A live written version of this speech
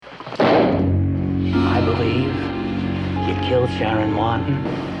I believe you killed Sharon Martin,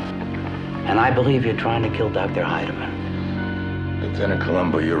 and I believe you're trying to kill Dr. Heidemann. Lieutenant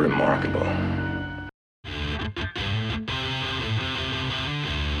Columbo, you're remarkable.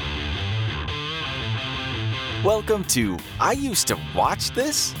 Welcome to I Used to Watch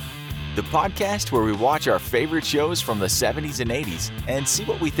This, the podcast where we watch our favorite shows from the 70s and 80s and see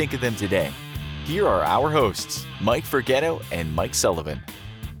what we think of them today. Here are our hosts, Mike Forgetto and Mike Sullivan.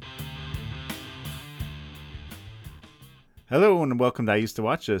 Hello and welcome to I Used to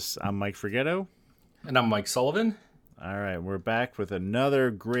Watch This. I'm Mike Forgetto. And I'm Mike Sullivan. All right, we're back with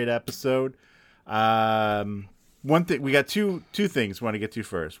another great episode. One thing, we got two things we want to get to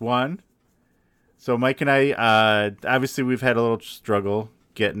first. One, so Mike and I, obviously we've had a little struggle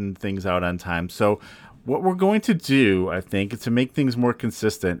getting things out on time. So what we're going to do, I think, to make things more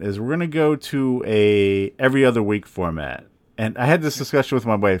consistent, is we're going to go to a every other week format. And I had this discussion with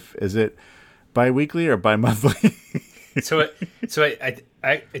my wife. Is it bi-weekly or bi-monthly? It's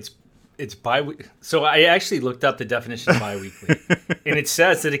bi-weekly. So I actually looked up the definition of bi-weekly, and it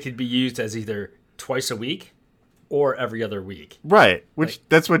says that it could be used as either twice a week or every other week. Right. Which Like,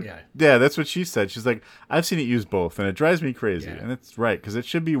 that's what yeah. that's what she said. She's like, I've seen it used both, and it drives me crazy. Yeah. And it's right, because it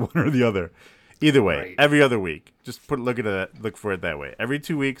should be one or the other. Either way, Right. every other week. Just look for it that way. Every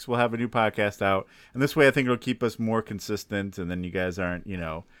 2 weeks we'll have a new podcast out, and this way I think it'll keep us more consistent, and then you guys aren't,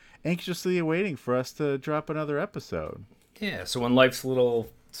 anxiously awaiting for us to drop another episode. Yeah. So when life's little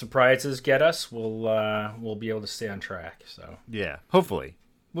surprises get us, we'll be able to stay on track. So Yeah, hopefully.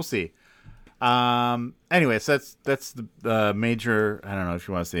 We'll see. Anyways, that's the major, I don't know if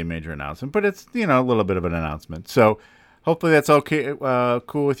you want to say major announcement, but it's, a little bit of an announcement. So hopefully that's okay,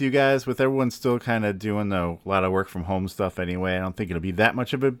 cool with you guys, with everyone still kind of doing a lot of work from home stuff anyway. I don't think it'll be that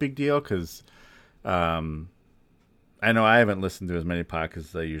much of a big deal because I know I haven't listened to as many podcasts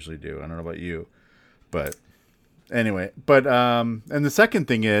as I usually do. I don't know about you, but anyway. But and the second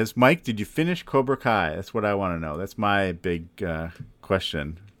thing is, Mike, did you finish Cobra Kai? That's what I want to know. That's my big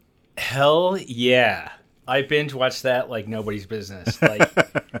question. hell yeah, I binge watched that like nobody's business. Like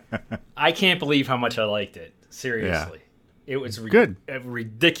I can't believe how much I liked it. Seriously, it was Good.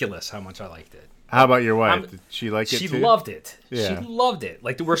 ridiculous how much I liked it. How about your wife? Did she like it She too? loved it. Yeah. She loved it.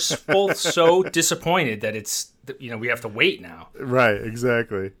 Like we're both so disappointed that we have to wait now. Right,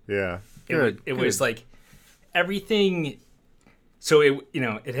 exactly. Yeah. It was like everything. So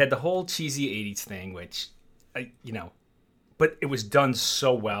it had the whole cheesy '80s thing, which but it was done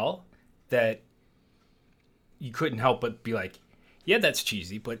so well that you couldn't help but be like, yeah, that's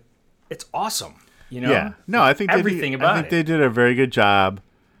cheesy, but it's awesome. Yeah. No, I think everything about I think it. they did a very good job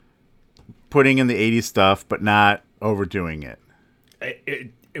putting in the 80s stuff, but not overdoing it.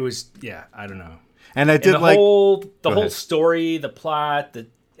 It was, yeah, I don't know. And I And did the like whole Go ahead. story, the plot.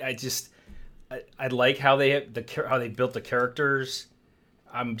 I like how they built the characters.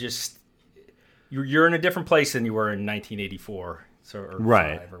 I'm just you're in a different place than you were in 1984, or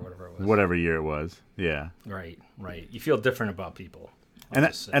Right. 5 or whatever it was. whatever year it was. Yeah. Right. You feel different about people.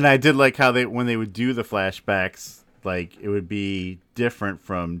 And I did like how when they would do the flashbacks, like it would be different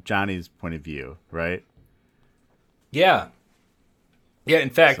from Johnny's point of view, right? Yeah. In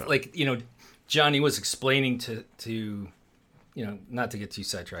fact, So- Johnny was explaining to not to get too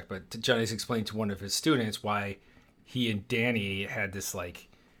sidetracked, but Johnny's explaining to one of his students why he and Danny had this what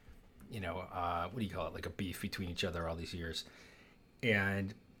do you call it? Like a beef between each other all these years.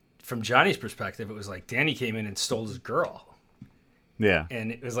 And from Johnny's perspective, it was like Danny came in and stole his girl. Yeah.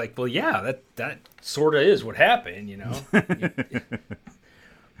 And it was like, well, yeah, that sort of is what happened,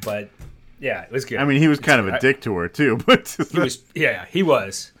 But yeah, it was good. I mean, he was kind of a dick to her too, but he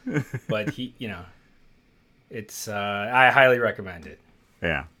was, but it's I highly recommend it.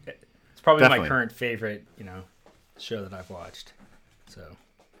 yeah. It's probably Definitely. my current favorite, show that I've watched. So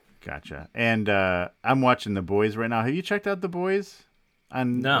Gotcha. And I'm watching The Boys right now. Have you checked out The Boys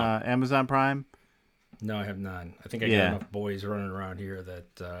on No. Amazon Prime? no, I have none. I think I Yeah. got enough boys running around here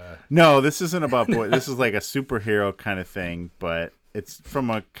that No, this isn't about boys. This is like a superhero kind of thing, but it's from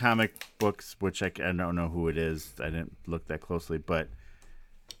a comic books, which I don't know who it is. I didn't look that closely, but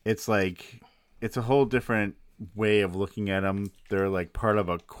it's like it's a whole different way of looking at them. They're like part of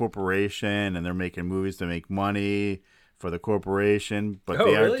a corporation, and they're making movies to make money for the corporation, but Oh,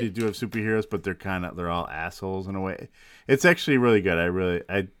 they really? do have superheroes, but they're all assholes in a way. It's actually really good. I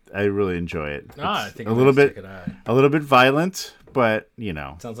really enjoy it. I It's think a I'm little gonna bit check it out. a little bit violent, but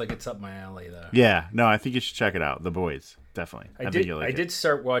Sounds like it's up my alley though. yeah, no, I think you should check it out. The Boys, definitely. I think did. you'll like I it. did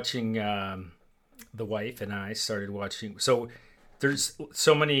start watching. The wife and I started watching. So there's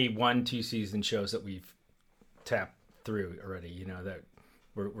so many 1-2 season shows that we've tapped through already. That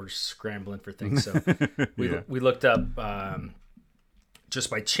we're scrambling for things. So we looked up just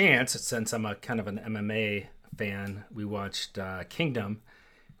by chance, since I'm a kind of an MMA fan. We watched Kingdom,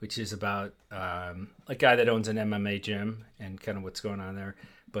 which is about a guy that owns an MMA gym and kind of what's going on there.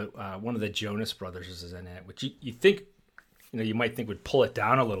 But one of the Jonas Brothers is in it, which you think, you might think would pull it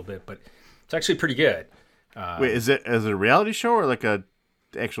down a little bit, but it's actually pretty good. Wait, is it a reality show or like a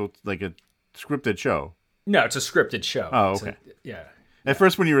scripted show? No, it's a scripted show. Oh, okay. Yeah. At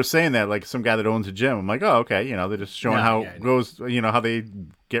first, when you were saying that, like some guy that owns a gym, I'm like, oh, okay. They're just showing how it goes, how they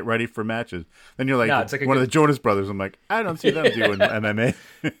get ready for matches. Then you're like, it's like one of the Jonas Brothers. I'm like, I don't see them doing MMA.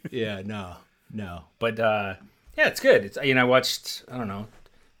 Yeah, no. But it's good. It's I watched, I don't know,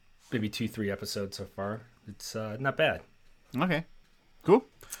 maybe 2-3 episodes so far. It's not bad. Okay, cool.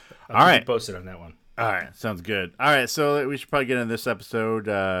 I'll All right, keep you posted on that one. All right, sounds good. All right, so we should probably get into this episode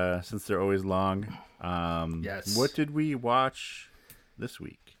since they're always long. Yes. What did we watch this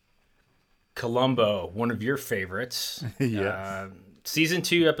week? Columbo, one of your favorites. Yeah. Season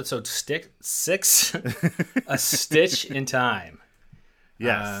 2, episode 6, A Stitch in Time.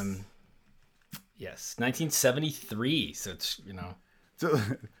 Yes. Yes, 1973. So it's it's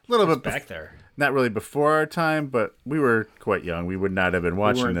a little bit back there. Not really before our time, but we were quite young. We would not have been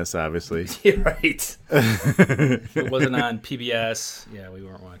watching this, obviously. Yeah, right. If it wasn't on PBS, we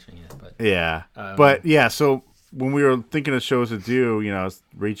weren't watching it. But yeah, but yeah. So when we were thinking of shows to do, I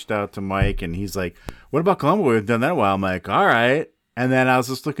reached out to Mike, and he's like, "What about Columbo? We've done that in a while." I'm like, "All right." And then I was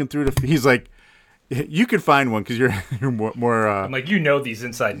just looking through he's like, "You could find one because you're more." I'm like, these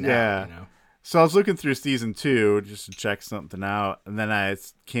inside and out. So I was looking through season 2 just to check something out, and then I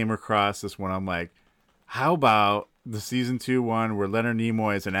came across this one. I'm like, how about the season 2 one where Leonard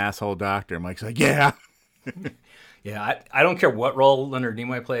Nimoy is an asshole doctor? Mike's like, yeah. Yeah, I don't care what role Leonard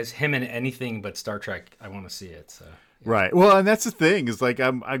Nimoy plays. Him in anything but Star Trek, I want to see it. So yeah. Right. Well, and that's the thing is like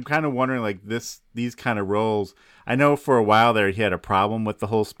I'm kind of wondering like these kind of roles. I know for a while there he had a problem with the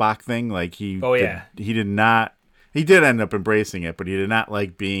whole Spock thing. Like he did not. He did end up embracing it, but he did not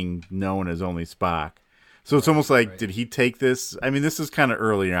like being known as only Spock. So it's almost like, did he take this? I mean, this is kind of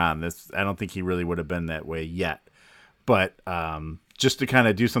earlier on. I don't think he really would have been that way yet. But just to kind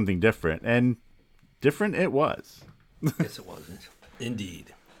of do something different. And different it was. Yes, it wasn't.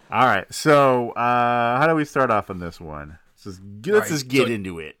 Indeed. All right. So how do we start off on this one? Let's just get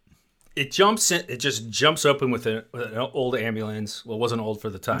into it. It just jumps open with an old ambulance. Well, it wasn't old for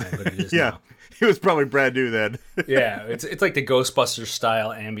the time, but it is now. It was probably brand new then. Yeah, it's like the Ghostbusters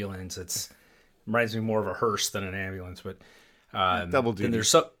style ambulance. It reminds me more of a hearse than an ambulance, but double duty. And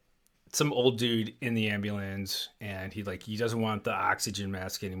there's some old dude in the ambulance, and he doesn't want the oxygen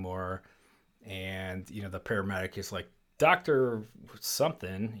mask anymore, and the paramedic is like, Dr.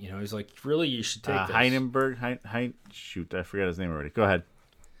 something, he's like, really, you should take this. Heidenberg, shoot, I forgot his name already. Go ahead.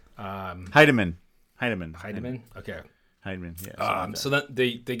 Heidemann. Okay. Heidemann. Yeah. So then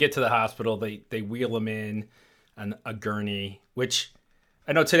they get to the hospital. They wheel him in on a gurney, which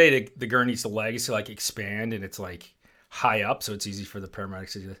I know today the gurney's the legs to expand and it's high up, so it's easy for the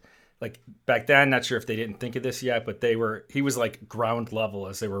paramedics to do. Back then, not sure if they didn't think of this yet, but he was ground level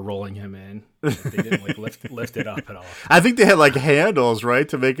as they were rolling him in. They didn't lift it up at all. I think they had handles, right,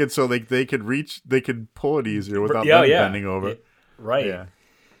 to make it so they could pull it easier without bending over. Right. Yeah.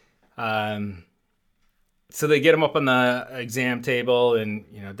 So they get him up on the exam table, and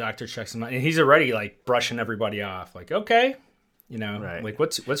doctor checks him out, and he's already brushing everybody off. Okay, right.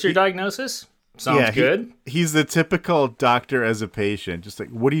 What's your diagnosis? Sounds good. He's the typical doctor as a patient. Just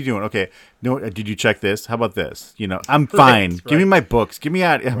what are you doing? Okay, no, did you check this? How about this? I'm fine. Right. Give me my books. Give me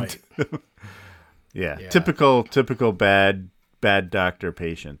out. Right. Yeah, typical bad doctor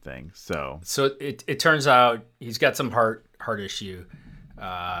patient thing. So it turns out he's got some heart issue,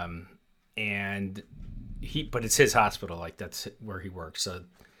 and but it's his hospital. That's where he works. So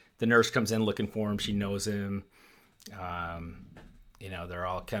the nurse comes in looking for him. She knows him. They're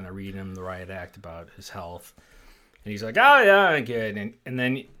all kind of reading him the riot act about his health, and he's like, "Oh yeah, I'm good." And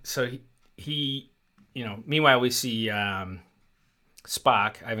then so he meanwhile we see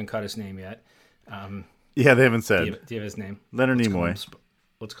Spock. I haven't caught his name yet. Yeah, they haven't said. Do you have his name? Leonard Nimoy.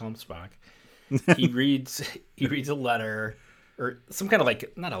 Let's call him Spock. He reads a letter or some kind of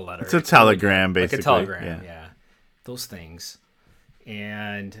not a letter. It's a telegram, basically. Like a telegram, yeah. Those things,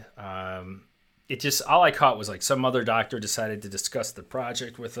 and it just all I caught was some other doctor decided to discuss the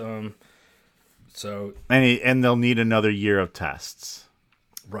project with him. So and they'll need another year of tests.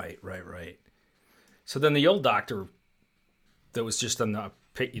 Right. So then the old doctor that was just on the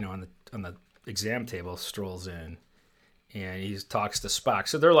on the exam table strolls in, and he talks to Spock.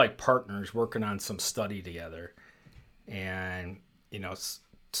 So they're partners working on some study together, and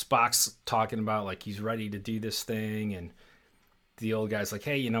Spock's talking about like he's ready to do this thing, and the old guy's like,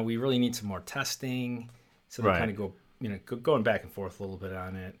 hey, we really need some more testing. So they Right. kind of go, going back and forth a little bit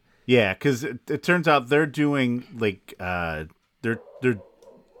on it. Yeah, because it turns out they're doing like they're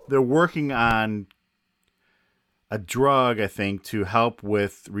working on a drug, I think, to help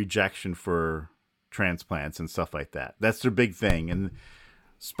with rejection for transplants and stuff like that. That's their big thing. And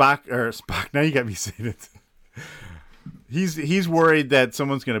Spock. Now you got me saying it. He's worried that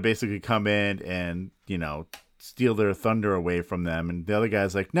someone's going to basically come in and steal their thunder away from them. And the other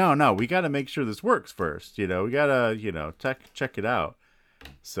guy's like, no, we got to make sure this works first. We got to check it out.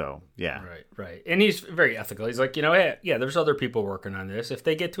 So yeah, Right. And he's very ethical. He's like, hey, yeah, there's other people working on this. If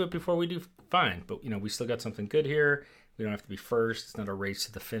they get to it before we do, fine. But we still got something good here. We don't have to be first. It's not a race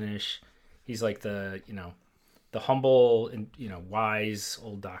to the finish. He's like the humble and wise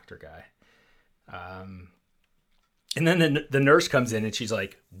old doctor guy. And then the nurse comes in and she's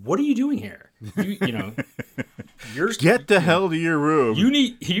like, "What are you doing here? You're get the hell to your room. You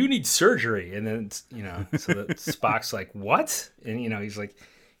need surgery." And then so that Spock's like, "What?" And he's like,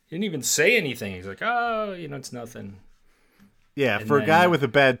 he didn't even say anything. He's like, "Oh, it's nothing." Yeah, and for then, a guy with a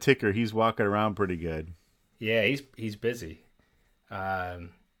bad ticker, he's walking around pretty good. Yeah, he's busy.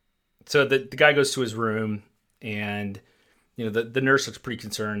 So the guy goes to his room, and the nurse looks pretty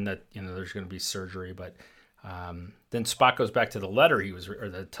concerned that there's going to be surgery, but then Spock goes back to the letter or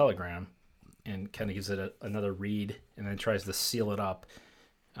the telegram, and kind of gives it another read, and then tries to seal it up.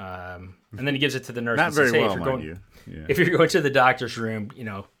 And then he gives it to the nurse. Not and very says, hey, well, mind you. Yeah. If you're going to the doctor's room,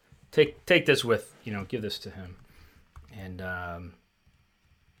 take this with, give this to him. And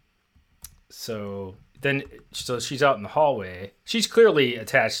so she's out in the hallway. She's clearly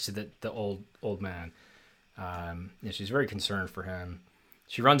attached to the old man. She's very concerned for him.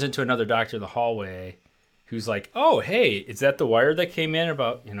 She runs into another doctor in the hallway who's like, "Oh, hey, is that the wire that came in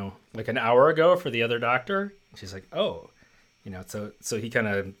about, like an hour ago for the other doctor?" And she's like, "Oh." So he kind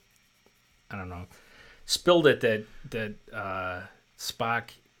of, I don't know, spilled it that Spock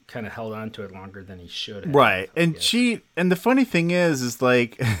kind of held on to it longer than he should have. Right. And the funny thing is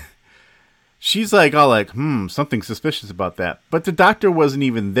like she's like all like, something suspicious about that. But the doctor wasn't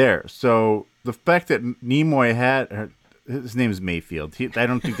even there. So the fact that Nimoy had his name is Mayfield. I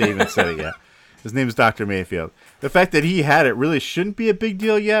don't think they even said it yet. His name is Dr. Mayfield. The fact that he had it really shouldn't be a big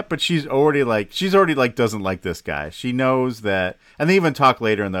deal yet, but she's already doesn't like this guy. She knows that, and they even talk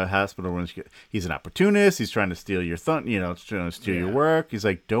later in the hospital when he's an opportunist. He's trying to steal your trying to steal your work. He's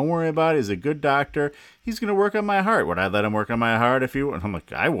like, "Don't worry about it. He's a good doctor. He's going to work on my heart. Would I let him work on my heart if you?" And I'm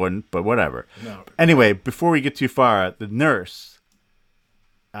like, "I wouldn't, but whatever." No. Anyway, before we get too far, the nurse,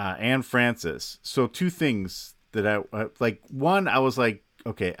 Anne Francis. So two things that I like. One, I was like,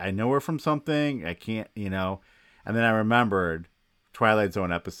 okay, I know her from something. I can't, and then I remembered Twilight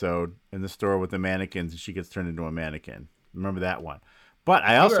Zone episode in the store with the mannequins, and she gets turned into a mannequin. Remember that one? But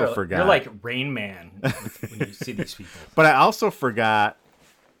I also forgot. You're like Rain Man when you see these people. But I also forgot.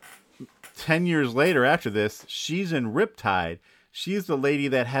 10 years later, after this, she's in Riptide. She's the lady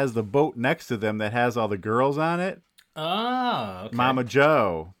that has the boat next to them that has all the girls on it. Oh, okay. Mama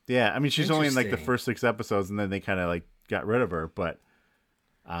Joe. Yeah, I mean, she's only in like the Interesting. first 6 episodes, and then they kind of like got rid of her. But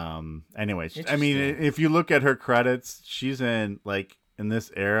anyway, I mean, if you look at her credits, she's in like in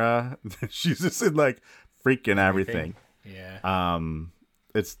this era, she's just in like freaking everything. Yeah.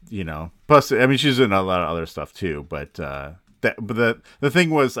 It's plus I mean she's in a lot of other stuff too, but the thing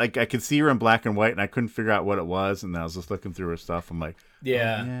was like I could see her in black and white, and I couldn't figure out what it was, and I was just looking through her stuff. I'm like,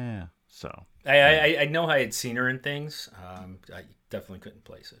 Yeah. oh, yeah. So I know I had seen her in things. I definitely couldn't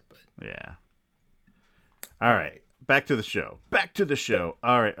place it, but yeah. All right, back to the show. All right, Back to the show.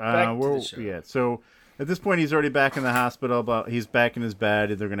 Yeah. So at this point, he's already back in the hospital. But he's back in his bed,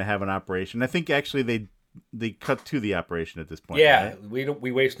 and they're going to have an operation. I think actually they cut to the operation at this point. yeah, right?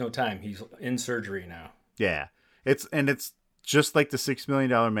 we waste no time. He's in surgery now. Yeah. It's just like the $6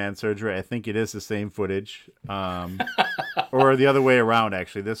 million man surgery. I think it is the same footage, or the other way around.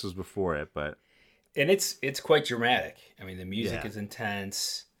 Actually, this was before it, but And it's quite dramatic. I mean, the music Yeah. is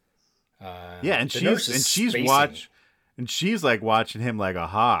intense. yeah, and she's like watching him like a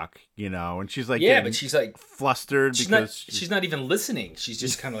hawk, and she's like Yeah, getting but she's like flustered because she's not even listening. She's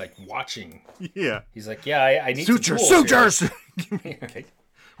just kind of like watching. yeah. He's like, yeah, I need some tools Sutures. here. Okay.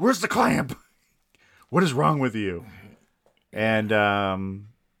 Where's the clamp? What is wrong with you? And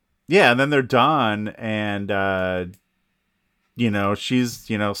yeah, and then they're done, and she's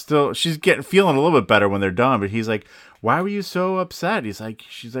she's feeling a little bit better when they're done, but he's like, why were you so upset?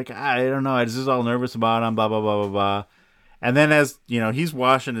 She's like, I don't know, I was just all nervous about him, blah blah blah blah blah. And then as he's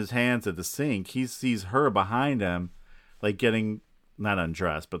washing his hands at the sink, he sees her behind him, like getting not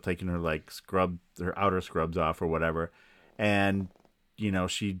undressed, but taking her like her outer scrubs off or whatever. And,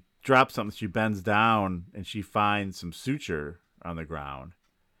 she drops something. She bends down and she finds some suture on the ground.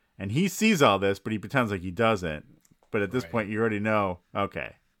 And he sees all this, but he pretends like he doesn't. But at this point, you already know,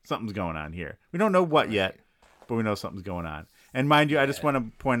 okay, something's going on here. We don't know what yet, but we know something's going on. And mind you, I just want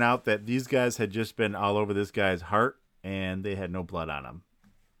to point out that these guys had just been all over this guy's heart, and they had no blood on them.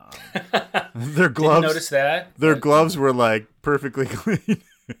 Their gloves. Didn't notice that. Their gloves were like perfectly clean.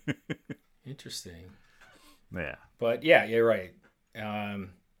 Interesting. Yeah. But yeah, you're right.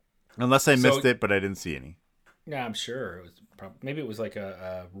 Unless I missed it, but I didn't see any. Yeah, I'm sure it was. Maybe it was like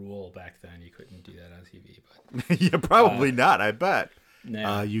a rule back then. You couldn't do that on TV. But yeah, probably not. I bet.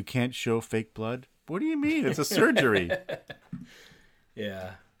 Nah. You can't show fake blood. What do you mean? It's a surgery.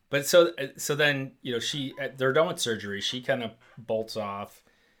 Yeah. But so then, they're done with surgery. She kind of bolts off,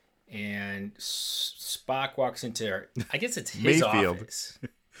 and Spock walks into I guess it's his Mayfield. office.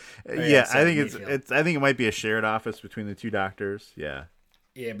 Yeah, I think I think it might be a shared office between the two doctors. Yeah.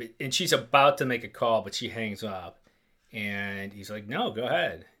 Yeah, and she's about to make a call, but she hangs up, and he's like, "No, go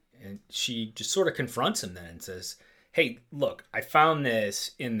ahead." And she just sort of confronts him then and says, "Hey, look, I found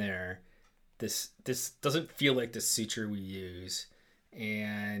this in there. This doesn't feel like the suture we use,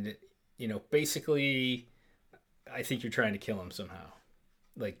 and basically, I think you're trying to kill him somehow.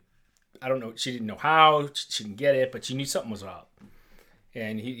 Like, I don't know. She didn't know how. She didn't get it, but she knew something was up."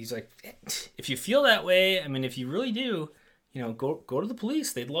 And he's like, "If you feel that way, I mean, if you really do, go to the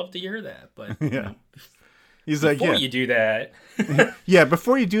police. They'd love to hear that." But he's like, before you do that, yeah,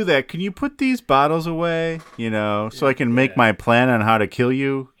 before you do that, can you put these bottles away? So I can make my plan on how to kill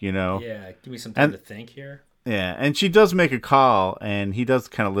you. Yeah, give me some time to think here. Yeah, and she does make a call, and he does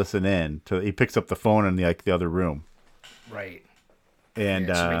kind of listen in. He picks up the phone in the other room. Right. And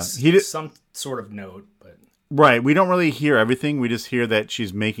she makes some sort of note, but right, we don't really hear everything. We just hear that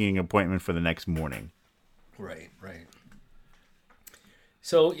she's making an appointment for the next morning. Right.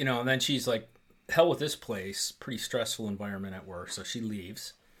 So, and then she's like, hell with this place, pretty stressful environment at work. So she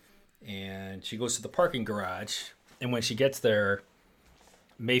leaves and she goes to the parking garage. And when she gets there,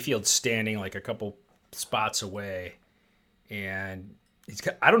 Mayfield's standing like a couple spots away. And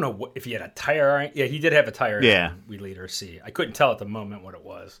I don't know if he had a tire iron. Yeah, he did have a tire iron. We later see. I couldn't tell at the moment what it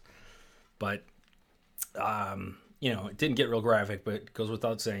was. But, it didn't get real graphic, but it goes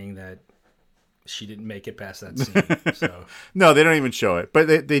without saying that she didn't make it past that scene. So no, they don't even show it.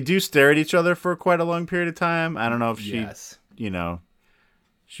 But they do stare at each other for quite a long period of time. I don't know if she,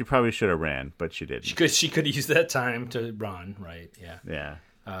 she probably should have ran, but she didn't. She could use that time to run, right? Yeah.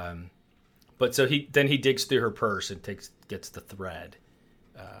 Yeah. But so he digs through her purse and gets the thread,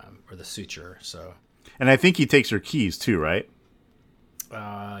 or the suture. So. And I think he takes her keys too, right?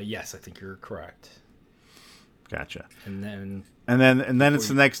 Yes, I think you're correct. Gotcha. And then it's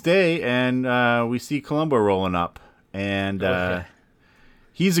the next day, and we see Columbo rolling up, and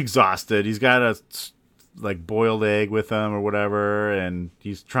he's exhausted. He's got a boiled egg with him or whatever, and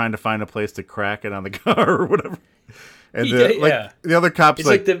he's trying to find a place to crack it on the car or whatever. And the other cop's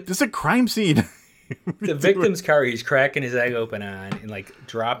like, this is a crime scene. The victim's car, he's cracking his egg open on and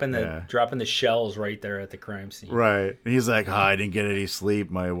dropping the shells right there at the crime scene. Right. And he's like, I didn't get any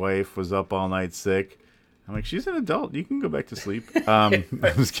sleep. My wife was up all night sick. I'm like, she's an adult. You can go back to sleep. I'm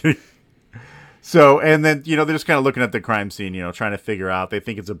just kidding. So, and then, they're just kind of looking at the crime scene, trying to figure out. They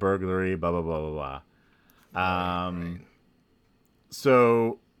think it's a burglary, blah, blah, blah, blah, blah. Right.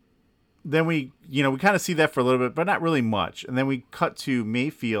 So then we kind of see that for a little bit, but not really much. And then we cut to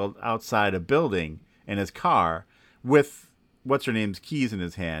Mayfield outside a building in his car with what's-her-name's keys in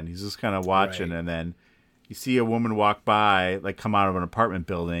his hand. He's just kind of watching, and then you see a woman walk by, come out of an apartment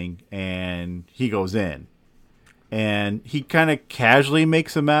building, and he goes in. And he kind of casually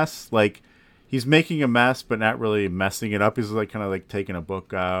makes a mess. He's making a mess, but not really messing it up. He's kind of taking a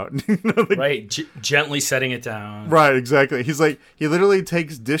book out. Right. Gently setting it down. Right, exactly. He's he literally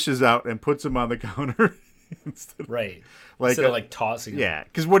takes dishes out and puts them on the counter. Instead of tossing them. Yeah,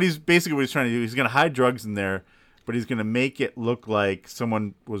 because what he's trying to do, he's going to hide drugs in there, but he's going to make it look like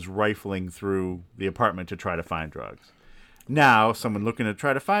someone was rifling through the apartment to try to find drugs. Now, someone looking to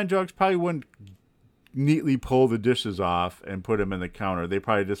try to find drugs probably wouldn't neatly pull the dishes off and put them in the counter. They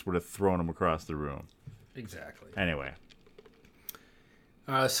probably just would have thrown them across the room. Exactly. Anyway.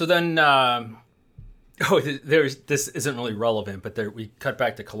 So then, this isn't really relevant, but we cut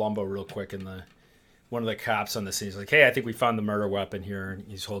back to Columbo real quick, and one of the cops on the scene is like, "Hey, I think we found the murder weapon here." And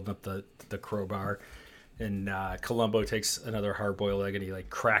he's holding up the crowbar, and Columbo takes another hard-boiled egg and he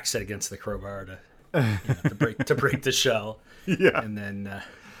cracks it against the crowbar to break the shell. Yeah. And then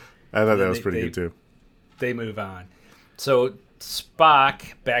I thought that was pretty good too. They move on. So Spock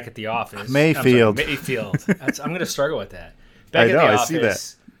back at the office. Mayfield. Mayfield. I'm going to struggle with that. Back I know, at the I office. see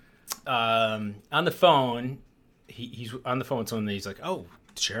that. On the phone, he's on the phone with someone. He's like, "Oh,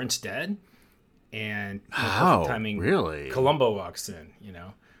 Sharon's dead," and perfect timing. Really? Columbo walks in.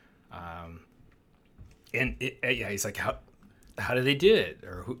 He's like, "How did they do it?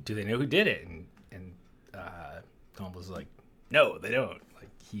 Or do they know who did it?" And Columbo's like, "No, they don't." Like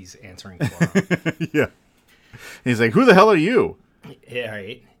he's answering for him. Yeah. He's like, "Who the hell are you?" Yeah,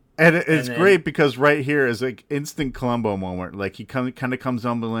 right. And it's great because right here is like instant Columbo moment. Like he kind of comes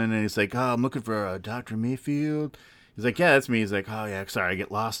stumbling and he's like, "Oh, I'm looking for Dr. Mayfield." He's like, "Yeah, that's me." He's like, "Oh yeah, sorry, I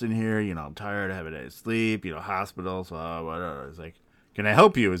get lost in here. I'm tired. I haven't had sleep. Hospitals. Whatever." He's like, "Can I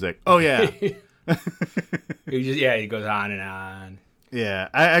help you?" He's like, "Oh yeah." He goes on and on. Yeah,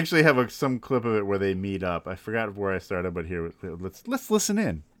 I actually have some clip of it where they meet up. I forgot where I started, but here, let's listen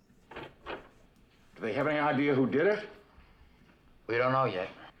in. Do they have any idea who did it? We don't know yet.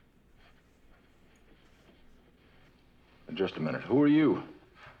 Just a minute. Who are you?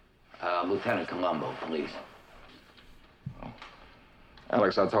 Lieutenant Columbo, police.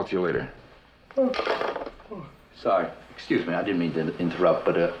 Alex, I'll talk to you later. Sorry. Excuse me, I didn't mean to interrupt,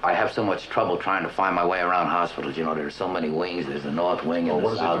 but I have so much trouble trying to find my way around hospitals. There's so many wings. There's the north wing and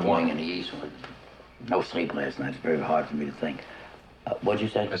the south wing and the east wing. No sleep last night. It's very hard for me to think. What'd you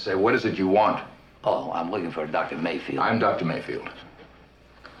say? I say, what is it you want? Oh, I'm looking for Dr. Mayfield. I'm Dr. Mayfield.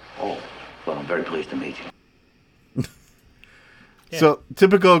 Oh, well, I'm very pleased to meet you. Yeah. So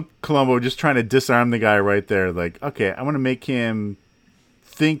typical Columbo, just trying to disarm the guy right there. Like, okay, I want to make him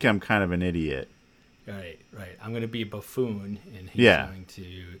think I'm kind of an idiot. Right. I'm going to be a buffoon, and he's going to,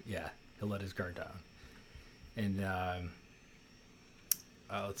 he'll let his guard down. And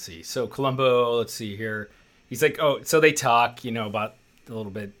let's see. So Columbo, let's see here. He's like, oh, so they talk, about a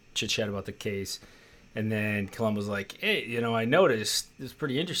little bit chit chat about the case, and then Columbo's like, hey, I noticed it's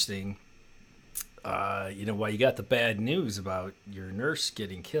pretty interesting. Why you got the bad news about your nurse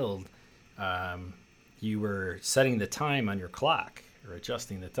getting killed. You were setting the time on your clock or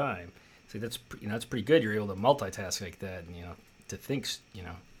adjusting the time. So that's pretty good. You're able to multitask like that, and to think,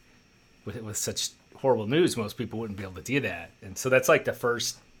 with such horrible news, most people wouldn't be able to do that. And so that's like the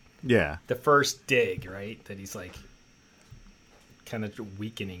first dig, right? That he's like kind of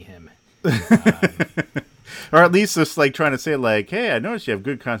weakening him. Or at least just like trying to say like, hey, I noticed you have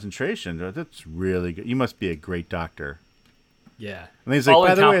good concentration. That's really good. You must be a great doctor. Yeah. And he's like,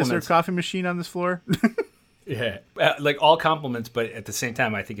 by the way, is there a coffee machine on this floor? Yeah. Like all compliments, but at the same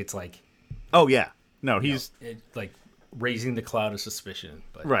time, I think it's like, oh yeah. No, he's like raising the cloud of suspicion.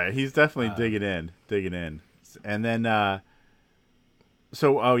 But, right. He's definitely digging in. And then,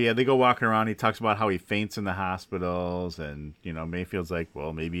 they go walking around. He talks about how he faints in the hospitals, and Mayfield's like,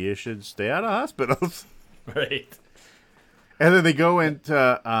 well, maybe you should stay out of hospitals. Right. And then they go into,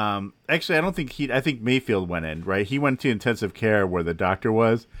 actually, I think Mayfield went in, right? He went to intensive care where the doctor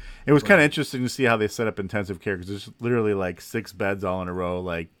was. It was kind of interesting to see how they set up intensive care, because there's literally like 6 beds all in a row,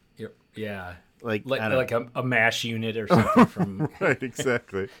 like. Yeah. Like a MASH unit or something from. Right,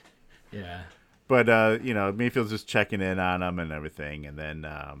 exactly. Yeah. But, Mayfield's just checking in on him and everything. And then,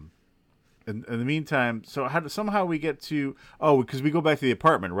 in the meantime, so somehow we get to, because we go back to the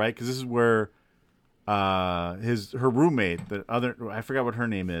apartment, right? Because this is where her roommate, I forgot what her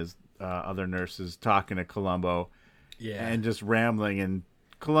name is, other nurse is talking to Columbo. Yeah. And just rambling. And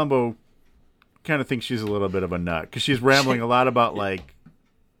Columbo kind of thinks she's a little bit of a nut, because she's rambling a lot about, like,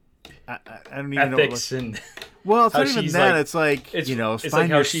 I don't even ethics know. And well, it's not even that. Like, it's like, it's find like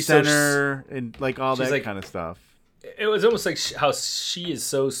your center and like all that like, kind of stuff. It was almost like how she is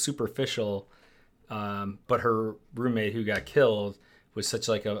so superficial, but her roommate who got killed was such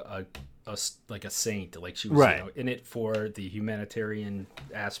like a saint. Like she was in it for the humanitarian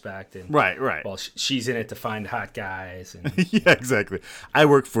aspect, and right. Well, she's in it to find hot guys. And yeah, exactly. I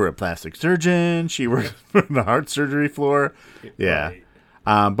work for a plastic surgeon. She works on the heart surgery floor. Yeah. Right.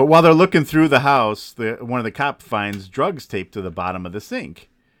 But while they're looking through the house, one of the cops finds drugs taped to the bottom of the sink.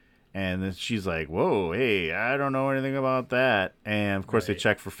 And then she's like, whoa, hey, I don't know anything about that. And, of course, they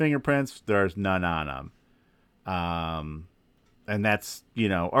check for fingerprints. There's none on them. And that's,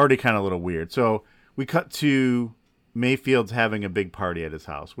 already kind of a little weird. So we cut to Mayfield's having a big party at his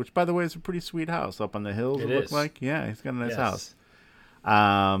house, which, by the way, is a pretty sweet house up on the hills, it looks like. Yeah, he's got a nice house.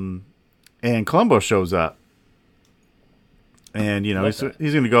 And Columbo shows up. And, he's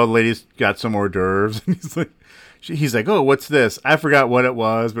going to go, the lady's got some hors d'oeuvres. And he's like, oh, what's this? I forgot what it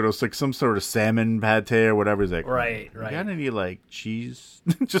was, but it was like some sort of salmon pate or whatever. He's like, right. You got any, like, cheese?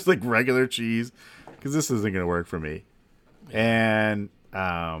 Just like regular cheese? Because this isn't going to work for me. And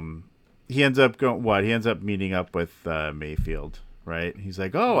he ends up going what? He ends up meeting up with Mayfield, right? He's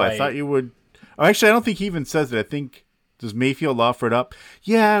like, "Oh, I Right. thought you would." Oh, actually, I don't think he even says it. I think does Mayfield offer it up?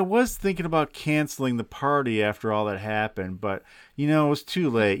 Yeah, I was thinking about canceling the party after all that happened, but it was too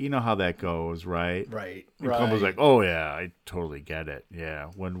late. You know how that goes, right? Right. And Columbo's like, "Oh yeah, I totally get it. Yeah,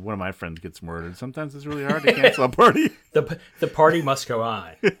 when one of my friends gets murdered, sometimes it's really hard to cancel a party." the party must go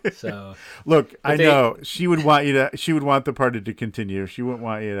on. So Look, I they- know she would want you to. She would want the party to continue. She wouldn't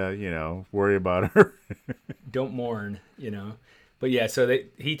want you to, worry about her. don't mourn, But yeah, so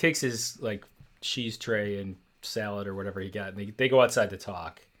he takes his like cheese tray and salad or whatever he got, and they go outside to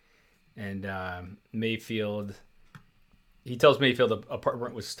talk. And Mayfield, he tells Mayfield the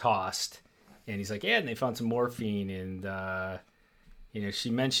apartment was tossed, and he's like, yeah, and they found some morphine, and she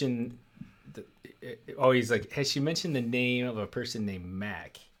mentioned, he's like, has she mentioned the name of a person named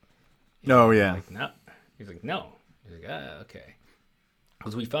Mac? Oh yeah. Like, no. He's like, no. He's like, okay.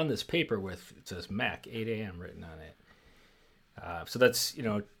 Because we found this paper with, it says Mac, 8 a.m. written on it. So that's,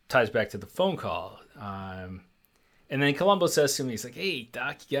 ties back to the phone call. And then Columbo says to him, he's like, hey,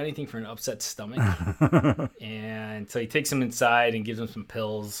 Doc, you got anything for an upset stomach? And so he takes him inside and gives him some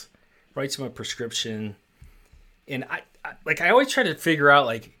pills, writes him a prescription. And I always try to figure out,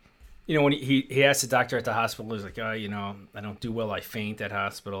 like, when he asked the doctor at the hospital, he's like, oh, I don't do well. I faint at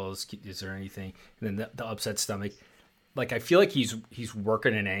hospitals. Is there anything? And then the upset stomach. Like, I feel like he's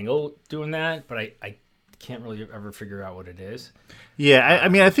working an angle doing that, but I can't really ever figure out what it is. Yeah, I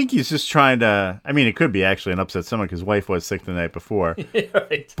mean, I think he's just trying to. I mean, it could be actually an upset stomach. His wife was sick the night before,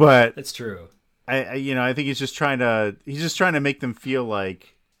 Right. but That's true. I think he's just trying to. He's just trying to make them feel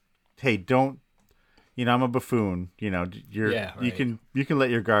like, hey, don't. I'm a buffoon. You're. Yeah, right. You can let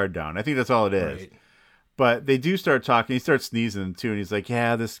your guard down. I think that's all it is. Right. But they do start talking. He starts sneezing too, and he's like,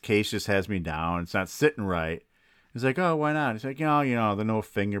 "Yeah, this case just has me down. It's not sitting right." He's like, "Oh, why not?" He's like, the no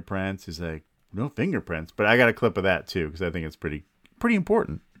fingerprints." He's like, "No fingerprints," but I got a clip of that too because I think it's pretty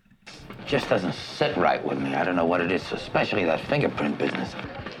important. Just doesn't sit right with me. I don't know what it is, especially that fingerprint business.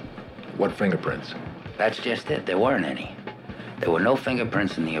 What fingerprints? That's just it. There weren't any. There were no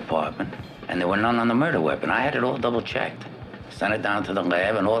fingerprints in the apartment, and there were none on the murder weapon. I had it all double-checked. Sent it down to the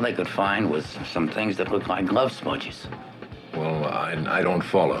lab, and all they could find was some things that looked like glove smudges. Well, I don't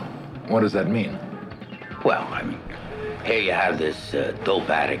follow. What does that mean? Well, I mean, here you have this dope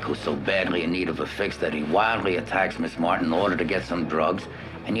addict who's so badly in need of a fix that he wildly attacks Miss Martin in order to get some drugs,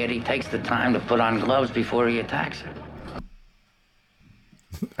 and yet he takes the time to put on gloves before he attacks her.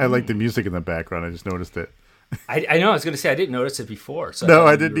 I like the music in the background. I just noticed it. I know. I was going to say I didn't notice it before. So No, thought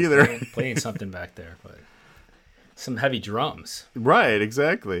I you didn't were either. Playing something back there, but some heavy drums. Right,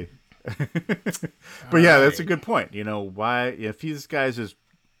 exactly. But yeah, that's a good point. Why if these guys just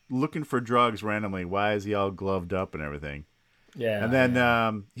looking for drugs randomly, why is he all gloved up and everything? Yeah. And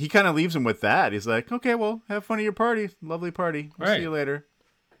then he kind of leaves him with that. He's like, "Okay, well, have fun at your party. Lovely party. We'll Right. see you later."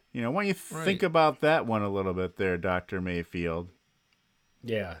 Why don't you think Right. about that one a little bit there, Dr. Mayfield?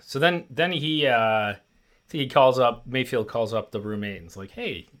 Yeah. So then he I think he calls up Mayfield calls up the roommate and is like,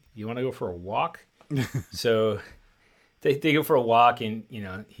 "Hey, you want to go for a walk?" So they go for a walk, and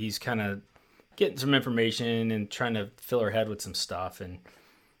he's kind of getting some information and trying to fill her head with some stuff. And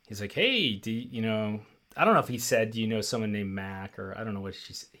he's like, "Hey, I don't know if he said, do you know someone named Mac?" Or I don't know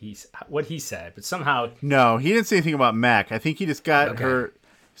what he said, but somehow No, he didn't say anything about Mac. I think he just got Okay. her.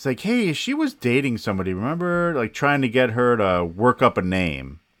 It's like, hey, she was dating somebody. Remember, like trying to get her to work up a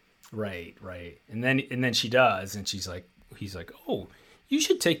name. right. And then she does, and he's like, "Oh, you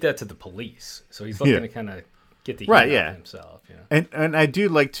should take that to the police." So he's looking Yeah. to kind of get the heat Right, out yeah. of himself. And I do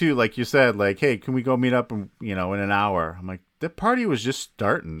like too, like you said, like, hey, can we go meet up in an hour? I'm like, the party was just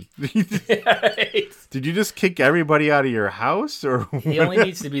starting. Did you just kick everybody out of your house, or He only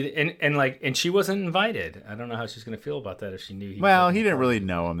needs to be and she wasn't invited. I don't know how she's going to feel about that if she knew. Well, was he at the didn't really party.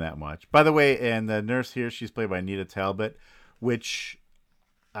 know him that much. By the way, and the nurse here, she's played by Nita Talbot, which,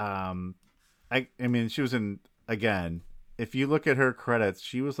 I mean, she was in, again, if you look at her credits,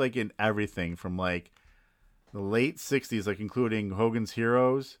 she was like in everything from like the late 60s, like including Hogan's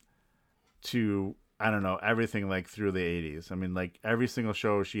Heroes, to, I don't know, everything like through the 80s. I mean, like every single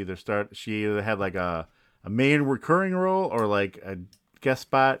show she either had like a main recurring role or like a guest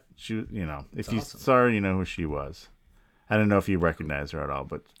spot. She, if you awesome. saw her, you know who she was. I don't know if you recognize her at all,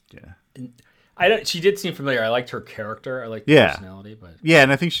 but yeah. She did seem familiar. I liked her character. I liked the Yeah. personality, but Yeah,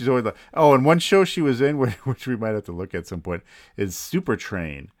 and I think she's always like, and one show she was in, which we might have to look at some point, is Super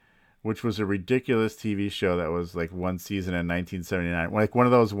Train, which was a ridiculous TV show that was like one season in 1979. Like one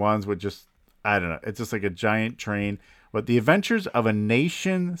of those ones with just, I don't know, it's just like a giant train, but the adventures of a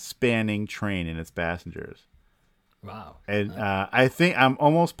nation-spanning train and its passengers. Wow. And I think I'm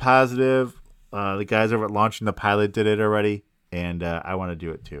almost positive the guys over at Launching the Pilot did it already, and I want to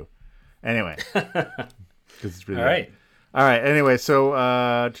do it too. Anyway, 'cause it's really All right. All right. Anyway,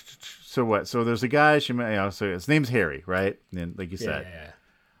 so so what? So there's a guy. So his name's Harry, right? And like you said,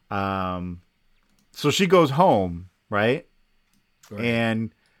 so she goes home, right?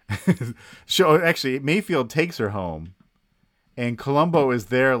 And actually Mayfield takes her home, and Columbo is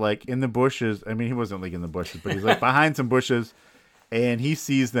there, like in the bushes. I mean, he wasn't like in the bushes, but he's like behind some bushes, and he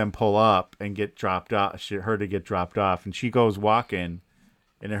sees them pull up and get dropped off. Her to get dropped off, and she goes walking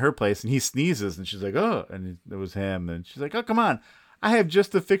into her place, and he sneezes, and she's like, "Oh!" And it was him, and she's like, "Oh, come on, I have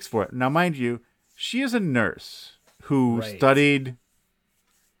just the fix for it." Now, mind you, she is a nurse who studied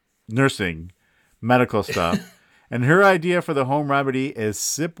nursing, medical stuff, and her idea for the home remedy is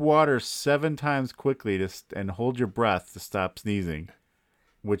sip water 7 times quickly and hold your breath to stop sneezing,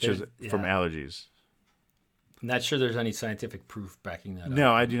 which is from allergies. I'm not sure there's any scientific proof backing that up.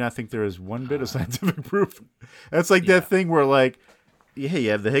 No, I do not think there is one bit of scientific proof. That's like that thing where, like, yeah, you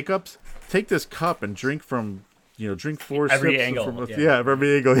have the hiccups. Take this cup and drink from, drink 4 every sips angle. From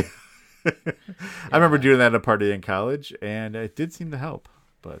every angle. I remember doing that at a party in college, and it did seem to help.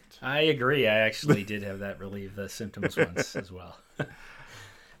 But I agree. I actually did have that relieve the symptoms once as well.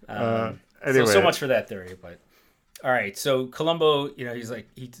 Anyway. So much for that theory. But all right, so Columbo, he's like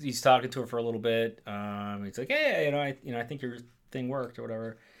he's talking to her for a little bit. He's like, hey, I think your thing worked or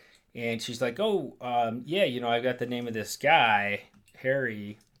whatever. And she's like, oh, yeah, I got the name of this guy,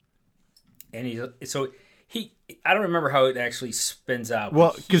 Harry. And I don't remember how it actually spins out.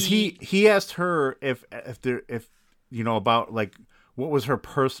 Well, because he asked her if about like what was her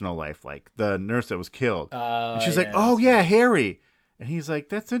personal life like, the nurse that was killed. And she's like, oh yeah, Harry. And he's like,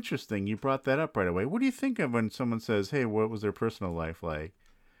 that's interesting. You brought that up right away. What do you think of when someone says, hey, what was their personal life like?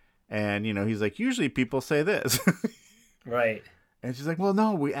 And he's like, usually people say this. Right. And she's like, well,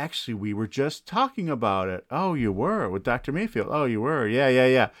 no, we were just talking about it. Oh, you were with Dr. Mayfield. Oh, you were.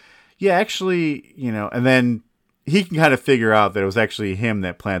 Yeah. Yeah, actually, and then he can kind of figure out that it was actually him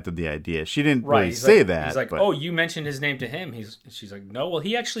that planted the idea. She didn't really say that. He's like, but... oh, you mentioned his name to him. She's like, no, well,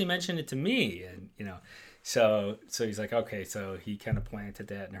 he actually mentioned it to me. And, so he's like, okay, so he kind of planted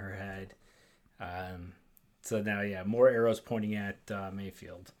that in her head. So now, more arrows pointing at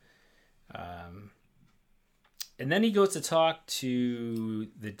Mayfield. And then he goes to talk to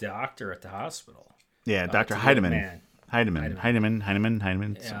the doctor at the hospital. Yeah, Dr. Heidemann. Heidemann,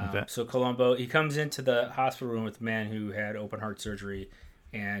 something like that. So Columbo, he comes into the hospital room with a man who had open heart surgery,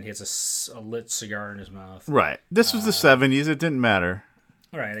 and he has a lit cigar in his mouth. Right. This was the 70s. It didn't matter.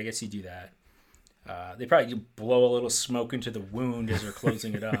 All right, I guess you do that. They probably blow a little smoke into the wound as they're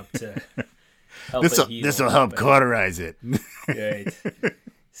closing it up to help it heal. This will help cauterize it. Right.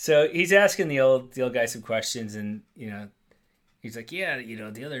 So he's asking the old guy some questions, and he's like, yeah,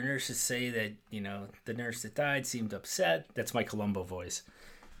 the other nurses say that the nurse that died seemed upset. That's my Columbo voice.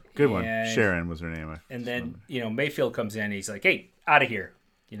 Good one. Sharon was her name. And then Mayfield comes in. And he's like, hey, out of here.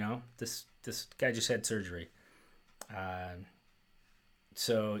 This guy just had surgery.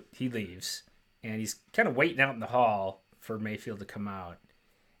 So he leaves, and he's kind of waiting out in the hall for Mayfield to come out.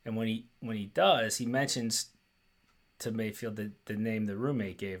 And when he does, he mentions to Mayfield the name the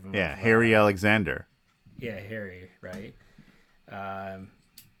roommate gave him. Yeah, Harry Alexander. Yeah, Harry, right? And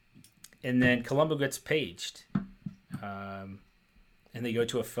then Columbo gets paged. And they go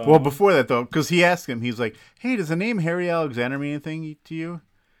to a phone. Well, before that, though, because he asked him, he's like, hey, does the name Harry Alexander mean anything to you?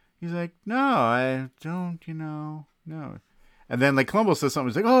 He's like, no, I don't, no. And then, like, Columbo says something.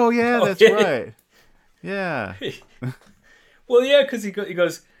 He's like, oh, yeah, that's right. Yeah. Well, yeah, because he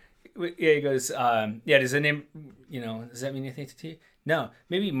goes, does the name, does that mean anything to you? No,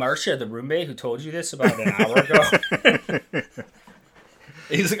 maybe Marcia, the roommate who told you this about an hour ago.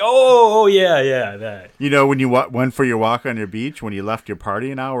 He's like, oh, yeah, that. When you went for your walk on your beach, when you left your party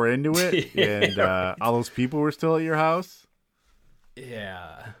an hour into it, and all those people were still at your house?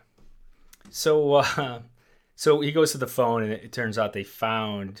 Yeah. So he goes to the phone, and it turns out they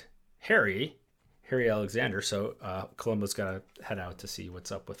found Harry Alexander. So Columbo's got to head out to see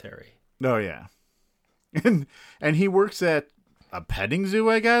what's up with Harry. Oh, yeah. And he works at a petting zoo,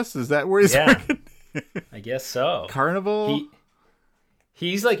 I guess? Is that where he's working? I guess so. Carnival?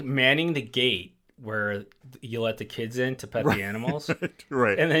 He's like manning the gate where you let the kids in to pet the animals.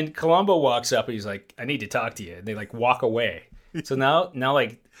 Right. And then Columbo walks up and he's like, I need to talk to you. And they like walk away. So now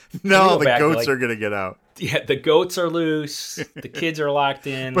the goats are going to get out. Yeah, the goats are loose. The kids are locked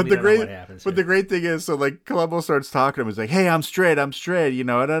in. But the great thing is, so like Columbo starts talking to him. He's like, hey, I'm straight.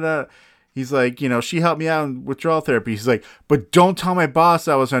 He's like, she helped me out in withdrawal therapy. He's like, but don't tell my boss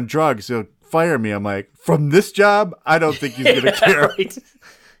I was on drugs. He'll fire me. I'm like, from this job, I don't think he's gonna care. Right?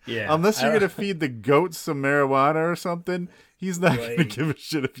 Yeah. Unless you're gonna feed the goats some marijuana or something, he's not gonna give a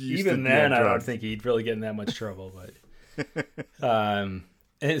shit if you used even to then, do I don't drugs. think he'd really get in that much trouble. But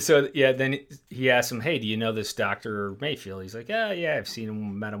and so yeah, then he asked him, "Hey, do you know this Dr. Mayfield?" He's like, "Yeah, I've seen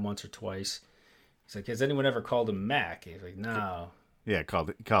him, met him once or twice." He's like, "Has anyone ever called him Mac?" He's like, "No." Yeah, called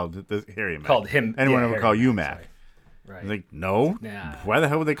the Harry Mac. Called him. Anyone yeah, ever Harry call you Mac? Mac? Sorry. Right. He's like, no. Nah. Why the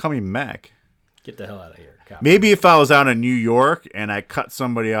hell would they call me Mac? Get the hell out of here. Cop. Maybe if I was out in New York and I cut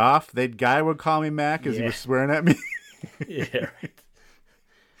somebody off, that guy would call me Mac as he was swearing at me. Yeah, right.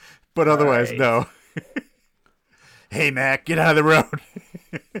 But otherwise, Right. no. Hey, Mac, get out of the road.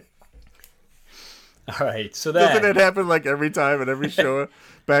 All right. So that Doesn't it happen like every time at every show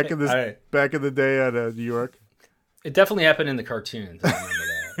back in the day on New York? it definitely happened in the cartoons. I remember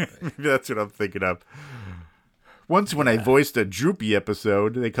that. But. Maybe that's what I'm thinking of. Once when I voiced a Droopy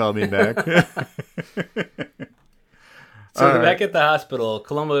episode, they called me Mac. So they're back at the hospital.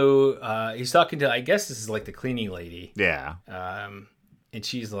 Columbo, he's talking to, I guess this is like the cleaning lady. Yeah. And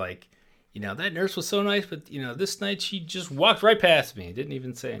she's like, that nurse was so nice, but, this night she just walked right past me. Didn't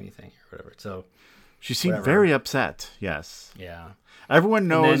even say anything or whatever. So She seemed very upset. Yes. yeah. Everyone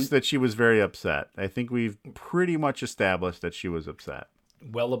knows that she was very upset. I think we've pretty much established that she was upset.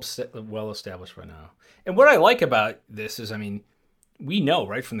 Well established by now. And what I like about this is, we know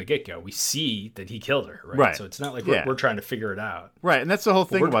right from the get-go, we see that he killed her, right? Right. So it's not like Yeah. we're trying to figure it out. Right, and that's the whole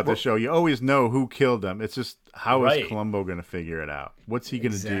thing about this show. You always know who killed them. It's just, how is Right. Columbo going to figure it out? What's he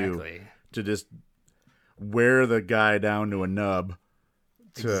going to do Exactly. to just wear the guy down to a nub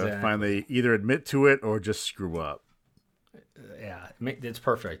to Exactly. finally either admit to it or just screw up? Yeah, it's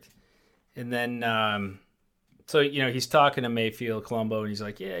perfect. And then, so, he's talking to Mayfield, Columbo, and he's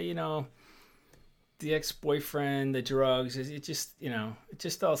like, yeah, the ex-boyfriend, the drugs, it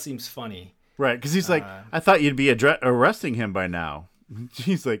just all seems funny. Right, because he's like, I thought you'd be arresting him by now.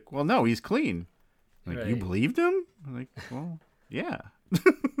 He's like, well, no, he's clean. I'm like, you Right. believed him? I'm like, well, yeah.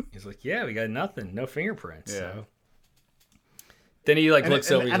 He's like, yeah, we got nothing, no fingerprints. Yeah. So. Then he looks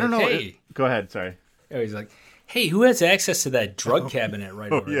over. He's I don't like, know. hey. Go ahead, sorry. Oh, he's like, hey, who has access to that drug cabinet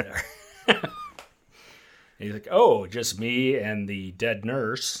right over yeah. there? And he's like, oh, just me and the dead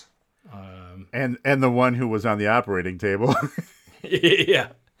nurse. And the one who was on the operating table. Yeah.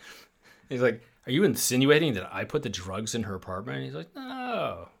 He's like, are you insinuating that I put the drugs in her apartment? And he's like,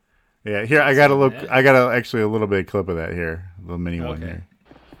 no. Yeah, here I got actually a little bit of clip of that here, a little mini one Okay. here.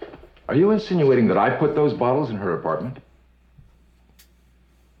 Are you insinuating that I put those bottles in her apartment?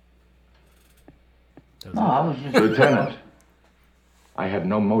 No, I was just... Lieutenant, I had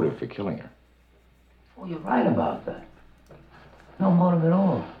no motive for killing her. Oh, you're right about that. No motive at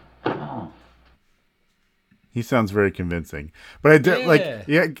all. No. He sounds very convincing, but I did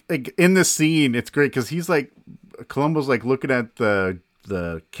like in the scene, it's great because he's like, Columbo's like looking at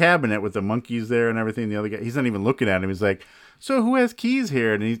the cabinet with the monkeys there and everything. The other guy, he's not even looking at him. He's like, so who has keys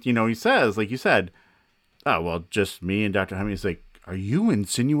here? And he says, like you said, oh, well, just me and Dr. Hemming. He's like, are you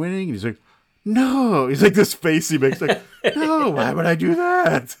insinuating? And he's like, no. He's like, this face he makes, like, no, why would I do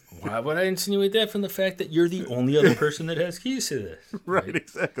that? Why would I insinuate that from the fact that you're the only other person that has keys to this? Right,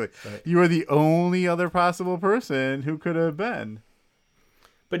 exactly. Right. You are the only other possible person who could have been.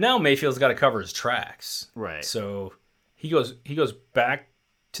 But now Mayfield's got to cover his tracks. Right. So he goes back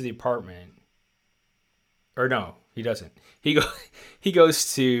to the apartment. Or no, he doesn't. He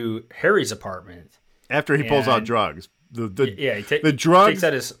goes to Harry's apartment. After he pulls out drugs. The drugs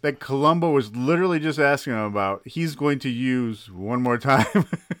that Columbo was literally just asking him about, he's going to use one more time.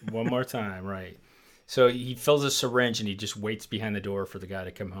 One more time, right. So he fills a syringe and he just waits behind the door for the guy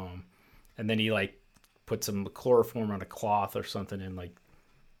to come home. And then he puts some chloroform on a cloth or something and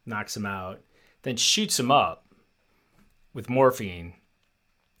knocks him out. Then shoots him up with morphine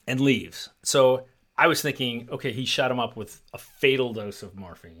and leaves. So I was thinking, okay, he shot him up with a fatal dose of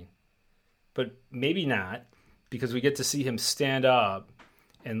morphine. But maybe not. Because we get to see him stand up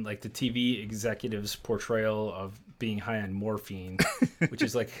and the TV executive's portrayal of being high on morphine, which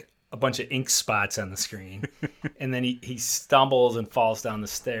is like a bunch of ink spots on the screen. And then he stumbles and falls down the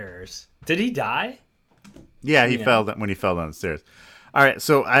stairs. Did he die? Yeah, he fell when he fell down the stairs. All right,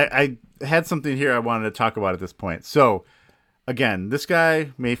 so I had something here I wanted to talk about at this point. So, again, this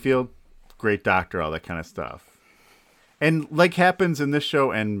guy, Mayfield, great doctor, all that kind of stuff. And like happens in this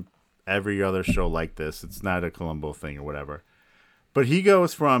show and every other show like this, it's not a Columbo thing or whatever, but he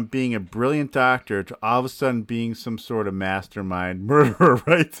goes from being a brilliant doctor to all of a sudden being some sort of mastermind murderer,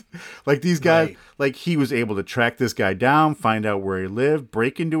 right? Like these guys, like he was able to track this guy down, find out where he lived,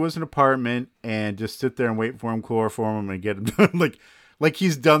 break into his apartment, and just sit there and wait for him, chloroform him, and get him done. like Like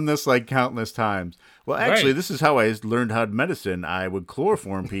he's done this like countless times. Well, actually, Right. this is how I learned how to medicine. I would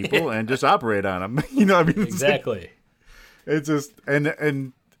chloroform people and just operate on them. You know, I mean, Exactly. It's just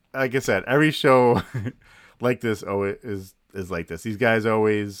and like I said, every show like this is like this. These guys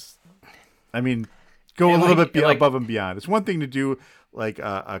always, I mean, go And a little like- bit and like- above and beyond. It's one thing to do like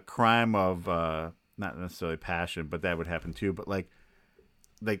a crime of not necessarily passion, but that would happen too. But like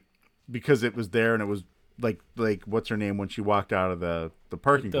because it was there and it was like what's her name when she walked out of the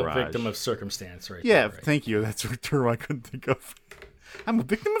parking The garage. victim of circumstance, right? Yeah, there, right. thank you. That's the term I couldn't think of. I'm a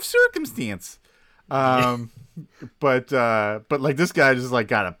victim of circumstance. But like this guy just like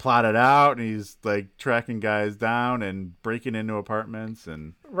got it plotted out, and he's like tracking guys down and breaking into apartments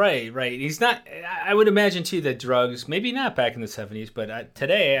and. Right. He's not. I would imagine too that drugs, maybe not back in the 70s, but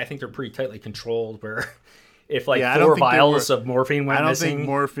today I think they're pretty tightly controlled. Where if like Yeah, I don't 4 think they vials were- of morphine went I don't missing, think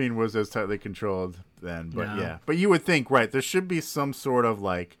morphine was as tightly controlled then, but No. yeah. But you would think, right? There should be some sort of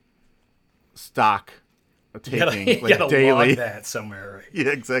like stock you gotta, taking you like gotta daily. log that somewhere. Right?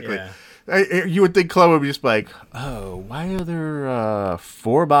 Yeah, exactly. Yeah. You would think Chloe would be just like, oh, why are there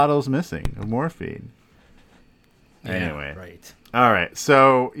 4 bottles missing of morphine? Anyway. Yeah, right. All right.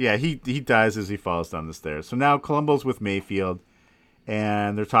 So, yeah, he dies as he falls down the stairs. So now Columbo's with Mayfield,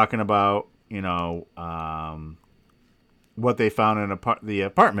 and they're talking about, what they found in the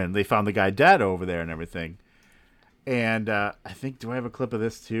apartment. They found the guy dead over there and everything. And I think, do I have a clip of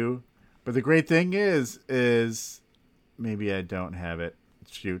this too? But the great thing is maybe I don't have it.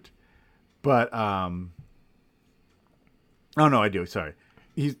 Shoot. But, oh no, I do. Sorry.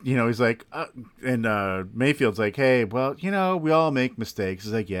 He's like, and Mayfield's like, hey, well, we all make mistakes.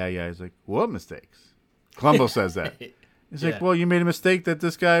 He's like, yeah. He's like, what mistakes? Columbo says that. He's like, Yeah. well, you made a mistake that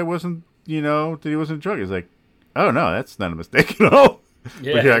this guy wasn't, that he wasn't drunk. He's like, oh no, that's not a mistake at all.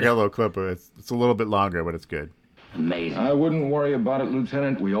 Yeah. But here, I got a little clip of it. It's a little bit longer, but it's good. Amazing. I wouldn't worry about it,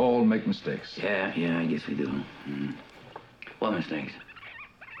 Lieutenant. We all make mistakes. Yeah, I guess we do. What mistakes?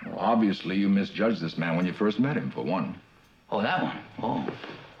 Well, obviously, you misjudged this man when you first met him, for one. Oh, that one? Oh,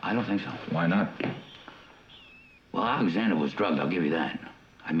 I don't think so. Why not? Well, Alexander was drugged, I'll give you that.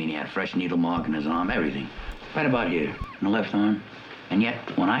 I mean, he had a fresh needle mark in his arm, everything. Right about here, in the left arm. And yet,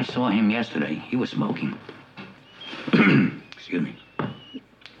 when I saw him yesterday, he was smoking. Excuse me.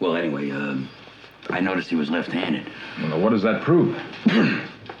 Well, anyway, I noticed he was left-handed. Well, what does that prove?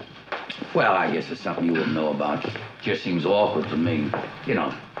 Well, I guess it's something you wouldn't know about. Just seems awkward to me.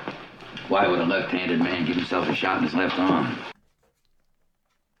 Why would a left-handed man give himself a shot in his left arm?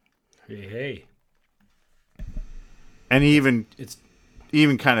 Hey. And he even It's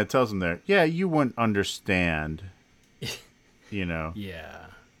kind of tells him there, yeah, you wouldn't understand, yeah.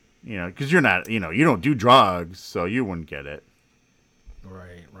 because you're not, you don't do drugs, so you wouldn't get it.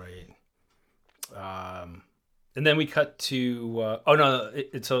 Right. And then we cut to oh no,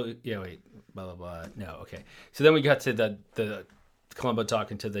 it's so yeah. Wait, blah blah blah. No, okay. So then we got to the Columbo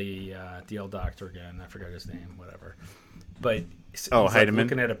talking to the old doctor again. I forgot his name, whatever. But he's like Heidemann?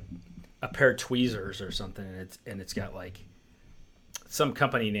 looking at a pair of tweezers or something, and it's got like some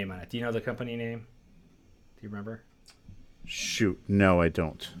company name on it. Do you know the company name? Do you remember? Shoot, no, I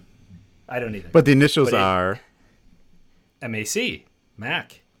don't. I don't either. But the initials But it- are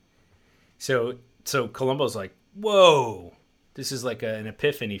Mac. So Columbo's like, whoa, this is like an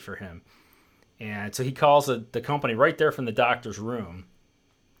epiphany for him. And so he calls the company right there from the doctor's room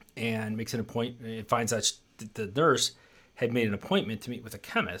and makes an appointment. It finds out the nurse had made an appointment to meet with a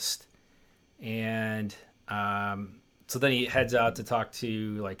chemist. And so then he heads out to talk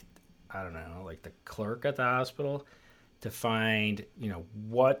to, like, I don't know, like the clerk at the hospital to find,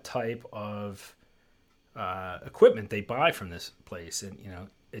 what type of equipment they buy from this place. And,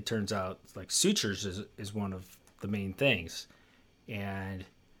 it turns out like sutures is one of the main things. And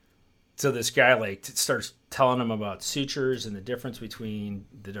so this guy like starts telling him about sutures and the difference between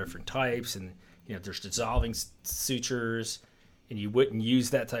the different types. And, there's dissolving sutures, and you wouldn't use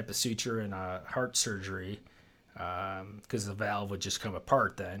that type of suture in a heart surgery because the valve would just come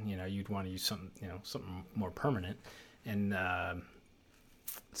apart then. You'd want to use something more permanent. And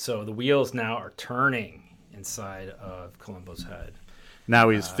so the wheels now are turning inside of Columbo's head. now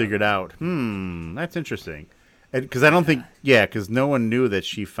he's figured out. That's interesting. Because I don't think, because no one knew that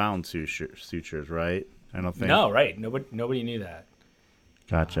she found sutures, right? I don't think. No, right. Nobody knew that.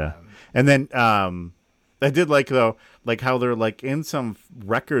 Gotcha. And then I did like, though, like how they're like in some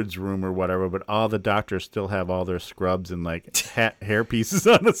records room or whatever, but all the doctors still have all their scrubs and like hair pieces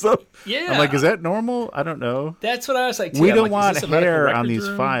on and stuff. Yeah. I'm like, is that normal? I don't know. That's what I was like. We too. I'm don't like, want is this a medical hair on records these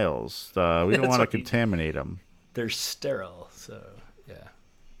room? files. We don't That's want to right. contaminate them. They're sterile, so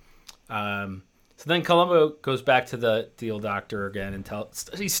yeah. So then Columbo goes back to the old doctor again and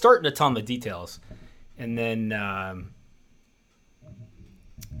he's starting to tell him the details. And then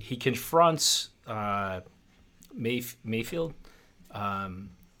he confronts Mayfield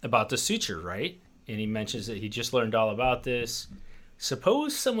about the suture, right? And he mentions that he just learned all about this.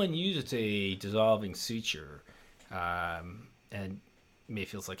 Suppose someone used a dissolving suture. And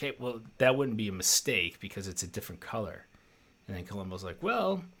Mayfield's like, hey, well, that wouldn't be a mistake because it's a different color. And then Columbo's like,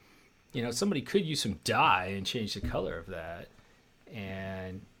 well, somebody could use some dye and change the color of that.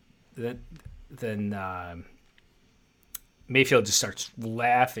 And then Mayfield just starts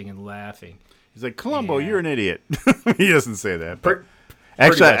laughing and laughing. He's like, Columbo, you're an idiot. He doesn't say that.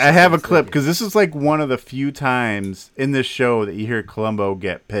 Actually, I have a clip because this is like one of the few times in this show that you hear Columbo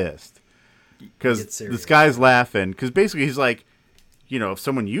get pissed. Because this guy's laughing. Because basically he's like, if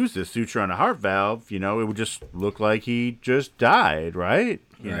someone used this suture on a heart valve, it would just look like he just died, right?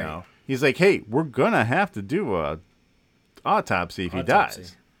 You know. He's like, hey, we're going to have to do a autopsy if he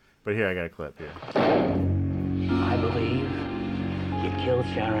dies. But here, I got a clip here. I believe you killed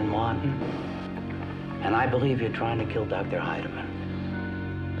Sharon Martin, and I believe you're trying to kill Dr.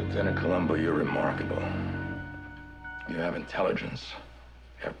 Heidemann. Lieutenant Columbo, you're remarkable. You have intelligence.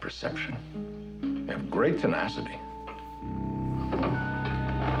 You have perception. You have great tenacity.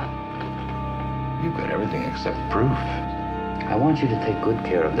 You've got everything except proof. I want you to take good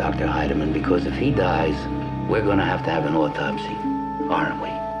care of Dr. Heidemann because if he dies, we're going to have an autopsy, aren't we?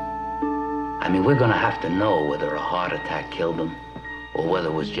 I mean, we're going to have to know whether a heart attack killed him or whether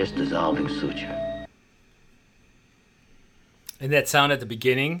it was just dissolving suture. And that sound at the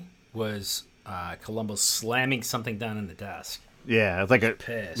beginning was Columbo slamming something down on the desk. Yeah, it's like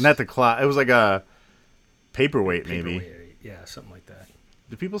pissed. Not the clock. It was like a paperweight, maybe. Yeah, something like that.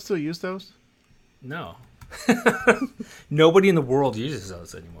 Do people still use those? No. Nobody in the world uses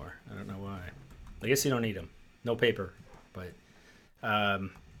those anymore. I don't know why. I guess you don't need them. No paper. But,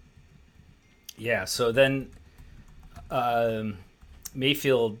 yeah, so then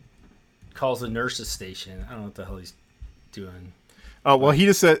Mayfield calls the nurse's station. I don't know what the hell he's doing. Oh, well, he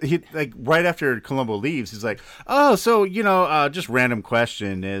just said, right after Columbo leaves, he's like, oh, so, just random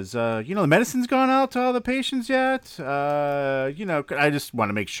question is, the medicine's gone out to all the patients yet? I just want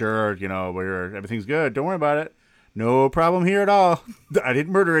to make sure, everything's good. Don't worry about it. No problem here at all. I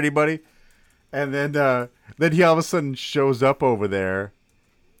didn't murder anybody. And then he all of a sudden shows up over there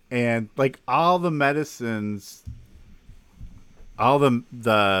and all the medicines, all the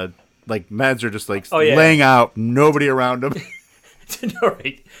meds are just laying out, nobody around them.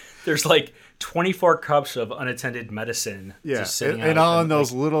 Right. There's 24 cups of unattended medicine. Yeah, just sitting and out all in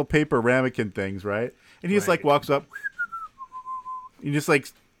those little paper ramekin things, right? And he just walks up. He just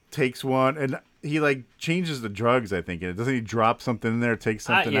takes one, and he changes the drugs. I think, and doesn't he drop something in there, take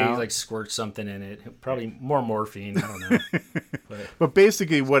something out? Yeah, he squirts something in it. Probably more morphine. I don't know. But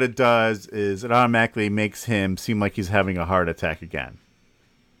basically, what it does is it automatically makes him seem like he's having a heart attack again.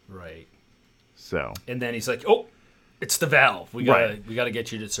 Right. So. And then he's like, "Oh, it's the valve. We gotta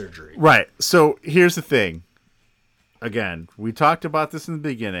get you to surgery." Right. So here's the thing. Again, we talked about this in the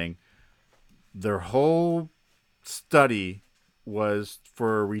beginning. Their whole study was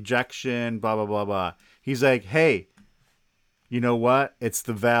for rejection, blah, blah, blah, blah. He's like, hey, you know what? It's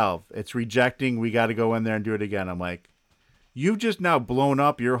the valve. It's rejecting. We got to go in there and do it again. I'm like, you've just now blown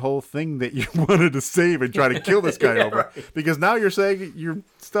up your whole thing that you wanted to save and try to kill this guy over. Right. Because now you're saying your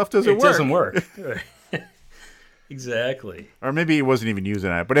stuff doesn't work. It doesn't work. Exactly. Or maybe he wasn't even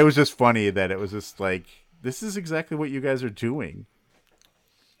using it. But it was just funny that it was just this is exactly what you guys are doing.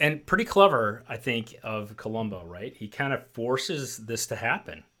 And pretty clever, I think, of Columbo, right? He kind of forces this to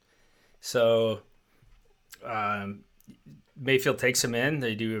happen. So Mayfield takes him in.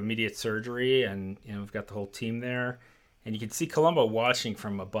 They do immediate surgery, and we've got the whole team there. And you can see Columbo watching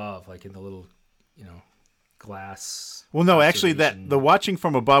from above, in the little, glass. Well, no, actually, the watching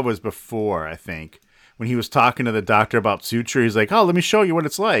from above was before, I think. When he was talking to the doctor about suture, he's like, "Oh, let me show you what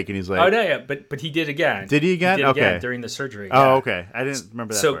it's like." And he's like, "Oh, no, yeah, but he did again." Did he again? He did okay. Again during the surgery. Oh, yeah. okay. I didn't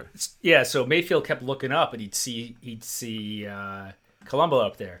remember that part. Yeah, so Mayfield kept looking up, and he'd see Columbo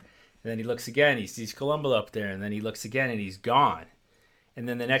up there, and then he looks again, he sees Columbo up there, and then he looks again, and he's gone. And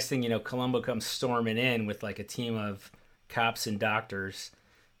then the next thing you know, Columbo comes storming in with a team of cops and doctors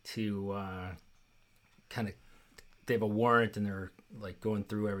to they have a warrant, and they're going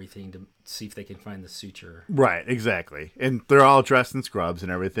through everything to see if they can find the suture. Right, exactly. And they're all dressed in scrubs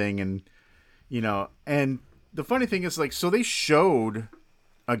and everything. And, and the funny thing is so they showed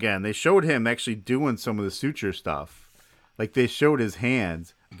him actually doing some of the suture stuff. They showed his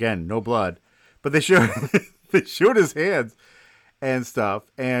hands, again, no blood, but they showed his hands. and stuff.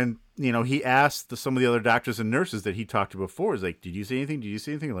 And, he asked some of the other doctors and nurses that he talked to before, is like, did you see anything? Did you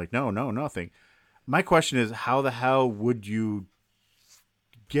see anything? Like, no, nothing. My question is, how the hell would you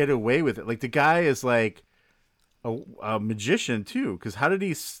get away with it? Like, the guy is like a magician too, because how did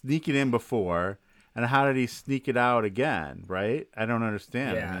he sneak it in before, and how did he sneak it out again? Right? I don't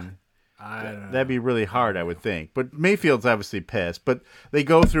understand. Yeah. I don't know. That'd be really hard, I would think. But Mayfield's obviously pissed. But they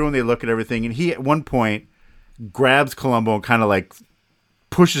go through and they look at everything, and he at one point grabs Columbo and kind of like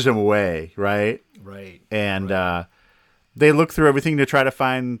pushes him away, right? Right. And they look through everything to try to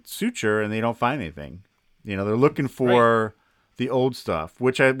find suture, and they don't find anything. They're looking for the old stuff,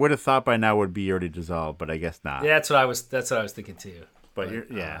 which I would have thought by now would be already dissolved, but I guess not. Yeah, that's what I was thinking too. But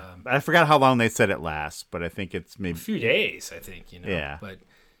I forgot how long they said it lasts, but I think it's maybe a few days. I think Yeah. But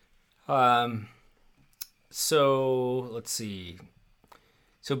so let's see.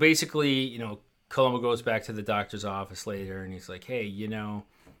 So basically, Columbo goes back to the doctor's office later, and he's like, "Hey,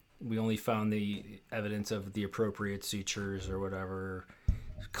 we only found the evidence of the appropriate sutures or whatever."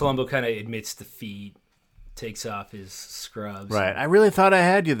 Columbo kind of admits defeat, takes off his scrubs. Right. I really thought I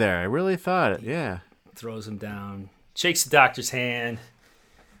had you there. I really thought it. Yeah. Throws him down, shakes the doctor's hand,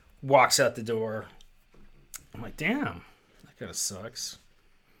 walks out the door. I'm like, damn, that kind of sucks.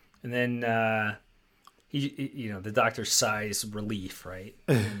 And then the doctor sighs relief, right?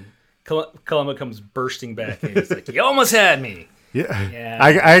 And Columbo comes bursting back in. He's like, "You almost had me." Yeah.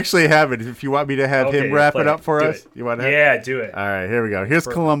 I actually have it. If you want me to have him wrap it up for us, you want to? Yeah, do it. All right, here we go. Here's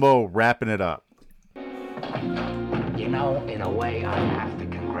Columbo wrapping it up. In a way, I have to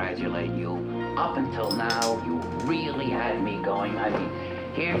congratulate you. Up until now, you really had me going. I mean,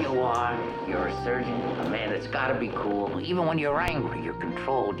 here you are, you're a surgeon, a man that's got to be cool. Even when you're angry, you're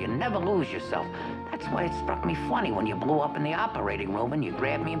controlled. You never lose yourself. That's why it struck me funny when you blew up in the operating room and you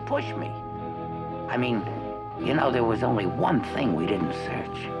grabbed me and pushed me. I mean, there was only one thing we didn't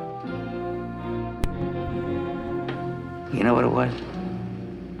search. You know what it was?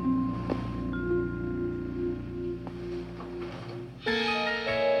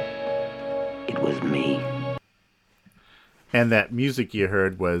 It was me. And that music you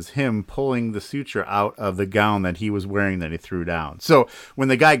heard was him pulling the suture out of the gown that he was wearing that he threw down. So when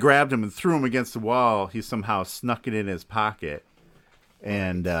the guy grabbed him and threw him against the wall, he somehow snuck it in his pocket.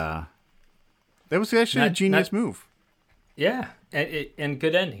 And that was actually a genius move. Yeah, and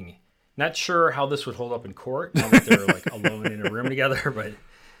good ending. Not sure how this would hold up in court now that they're like alone in a room together, but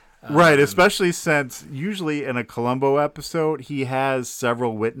right, especially since usually in a Columbo episode he has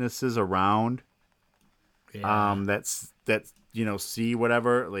several witnesses around. Yeah. That see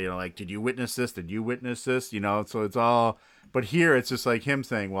whatever, like, did you witness this? Did you witness this? So it's all, but here it's just like him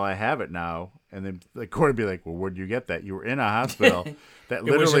saying, well, I have it now. And then the court would be like, well, where'd you get that? You were in a hospital that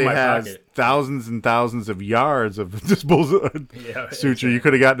literally has pocket. Thousands and thousands of yards of disposal suture. You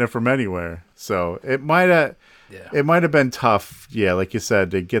could have gotten it from anywhere. So it might have been tough. Yeah. Like you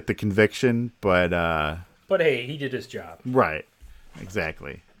said, to get the conviction, but hey, he did his job. Right.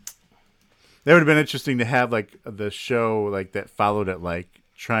 Exactly. That would have been interesting to have like the show like that followed it, like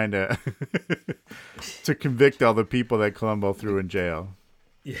trying to to convict all the people that Columbo threw in jail.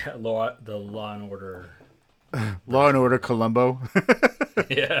 Yeah, Law and Order. Law and Order Columbo.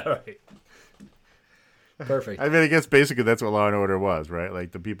 Yeah, right. Perfect. I mean, I guess basically that's what Law and Order was, right?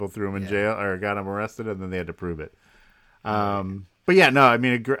 Like the people threw him in jail or got him arrested, and then they had to prove it. But yeah, no, I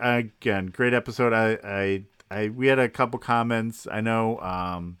mean, again, great episode. We had a couple comments. I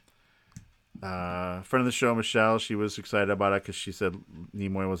know. Friend of the show, Michelle, she was excited about it because she said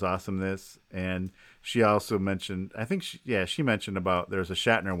Nimoy was awesome this, and she also mentioned, I think she mentioned about there's a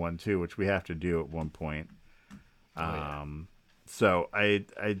Shatner one too, which we have to do at one point. So I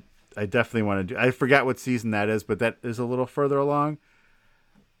definitely want to do. I forgot what season that is, but that is a little further along.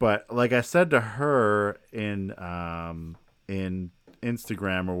 But like I said to her in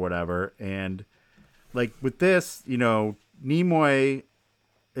Instagram or whatever, and like with this, Nimoy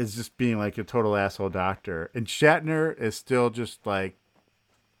is just being like a total asshole doctor, and Shatner is still just like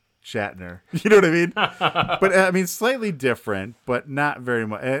Shatner. You know what I mean? But I mean, slightly different, but not very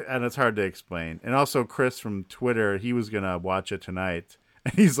much. And it's hard to explain. And also Chris from Twitter, he was going to watch it tonight.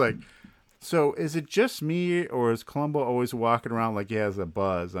 And he's like, so is it just me, or is Columbo always walking around like he has a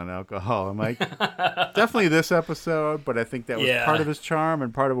buzz on alcohol? I'm like, definitely this episode, but I think that was part of his charm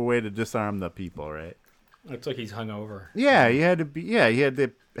and part of a way to disarm the people, right? Looks like he's hungover. Yeah, he had to be. Yeah, he had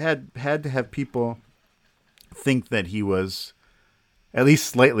to have people think that he was at least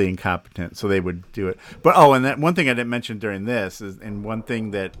slightly incompetent, so they would do it. But and that one thing I didn't mention during this is, and one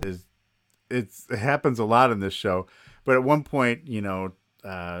thing that is, it happens a lot in this show. But at one point,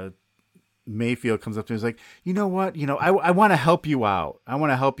 Mayfield comes up to him and is like, you know what? I want to help you out. I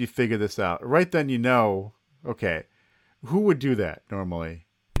want to help you figure this out. Right then, okay, who would do that normally?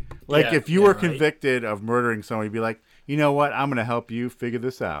 Like if you were convicted of murdering someone, you'd be like, you know what? I'm going to help you figure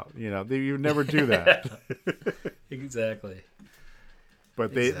this out. You would never do that. Exactly.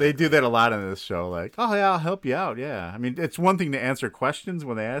 But they do that a lot in this show. Like, oh, yeah, I'll help you out. Yeah. I mean, it's one thing to answer questions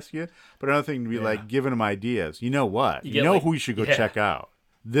when they ask you, but another thing to be like giving them ideas. You know what? You know who you should go check out?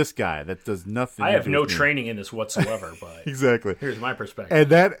 This guy that does nothing. I have no training in this whatsoever, but exactly. Here's my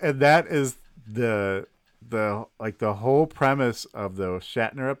perspective. And that is the whole premise of the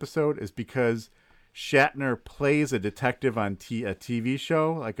Shatner episode is because Shatner plays a detective on a TV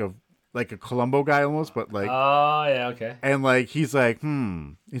show, like a Columbo guy almost, but like, oh yeah, okay. And like he's like,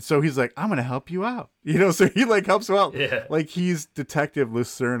 and so he's like, I'm gonna help you out, so he like helps him out. Yeah. Like he's Detective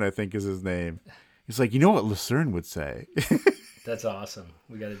Lucerne, I think is his name. He's like, you know what Lucerne would say. That's awesome.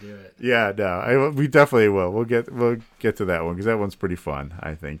 We got to do it. Yeah, no, we definitely will. We'll get to that one because that one's pretty fun,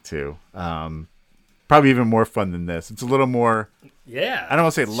 I think too. Probably even more fun than this. It's a little more. Yeah. I don't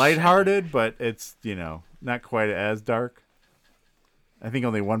want to say lighthearted, but it's not quite as dark. I think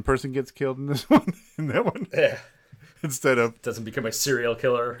only one person gets killed in this one. In that one. Yeah. Instead of doesn't become a serial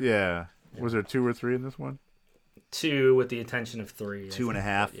killer. Yeah. Was there 2 or 3 in this one? 2 with the intention of 3.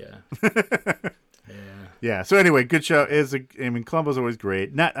 2.5. Yeah. Yeah. So anyway, good show. Columbo's always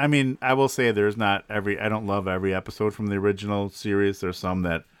great. I will say there's not I don't love every episode from the original series. There's some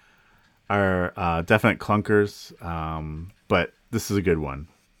that are definite clunkers. But this is a good one.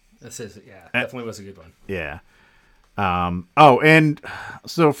 Definitely was a good one. Yeah. And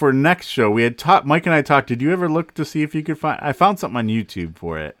so for next show, we had Mike and I talked. Did you ever look to see if you could find? I found something on YouTube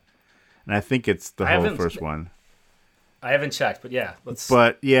for it, and I think it's the whole first one. I haven't checked, but yeah,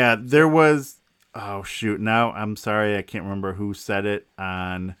 But yeah, there was. Oh shoot! Now I'm sorry, I can't remember who said it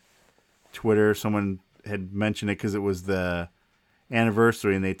on Twitter. Someone had mentioned it because it was the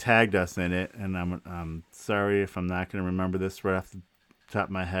anniversary, and they tagged us in it. And I'm sorry if I'm not going to remember this right off the top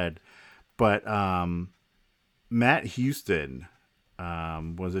of my head, but Matt Houston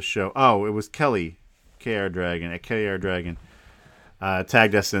was a show. Oh, it was Kelly KR Dragon at KR Dragon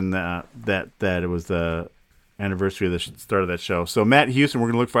tagged us in that it was the anniversary of the start of that show. So Matt Houston, we're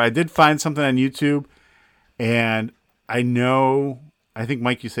gonna look for. I did find something on YouTube, and I think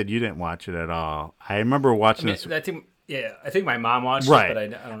Mike, you said you didn't watch it at all. I remember watching this. I think my mom watched it, but I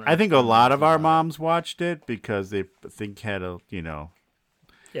don't know. I think a lot of our moms watched it because they had a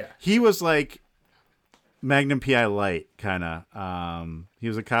Yeah. He was like Magnum PI light kind of. He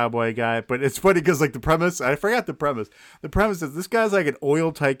was a cowboy guy, but it's funny because like the premise, I forgot the premise. The premise is this guy's like an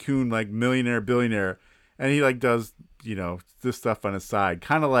oil tycoon, like millionaire, billionaire, and he like does this stuff on his side,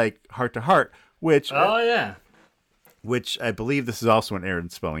 kind of like Heart to Heart, which I believe this is also an Aaron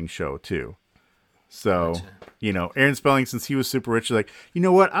Spelling show too. So gotcha. Aaron Spelling, since he was super rich, is like, you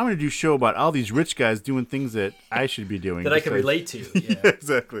know what? I'm going to do a show about all these rich guys doing things that I should be doing that I can relate to. Yeah,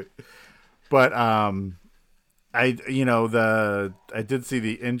 exactly. But I did see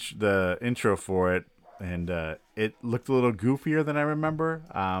the intro for it, and it looked a little goofier than I remember.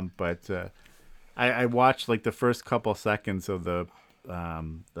 But I watched like the first couple seconds of the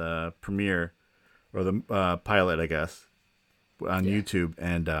premiere or the pilot, I guess, on YouTube,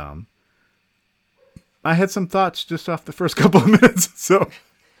 and I had some thoughts just off the first couple of minutes. So,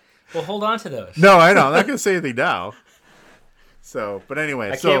 well, hold on to those. No, I know I'm not going to say anything now. So, but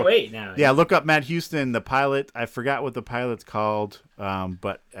anyway, I can't wait now. Yeah, look up Matt Houston, the pilot. I forgot what the pilot's called,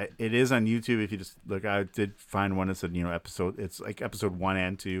 but it is on YouTube. If you just look, I did find one that said episode. It's like episode 1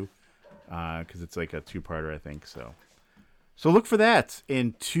 and 2, because it's like a 2-parter, I think. So look for that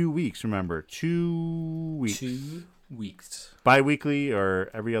in 2 weeks. Remember, 2 weeks. 2 weeks. Bi-weekly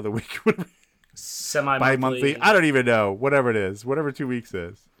or every other week. Semi-monthly. Bi-monthly. I don't even know. Whatever it is. Whatever 2 weeks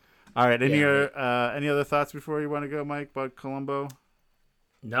is. All right. Any other thoughts before you want to go, Mike, about Columbo?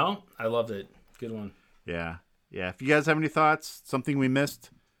 No, I loved it. Good one. Yeah. If you guys have any thoughts, something we missed,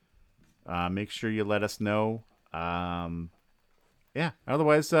 make sure you let us know. Otherwise,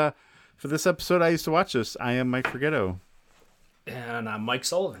 for this episode, I used to watch this. I am Mike Forgetto. And I'm Mike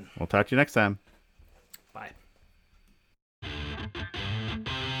Sullivan. We'll talk to you next time. Bye.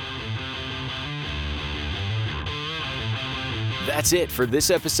 That's it for this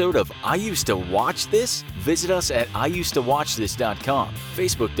episode of I Used to Watch This. Visit us at IUsedToWatchThis.com,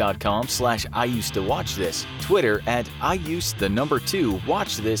 Facebook.com/IUsedToWatchThis, Twitter at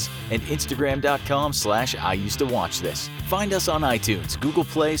IUsed2watchthis, and Instagram.com/IUsedToWatchThis. Find us on iTunes, Google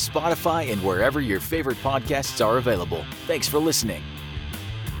Play, Spotify, and wherever your favorite podcasts are available. Thanks for listening.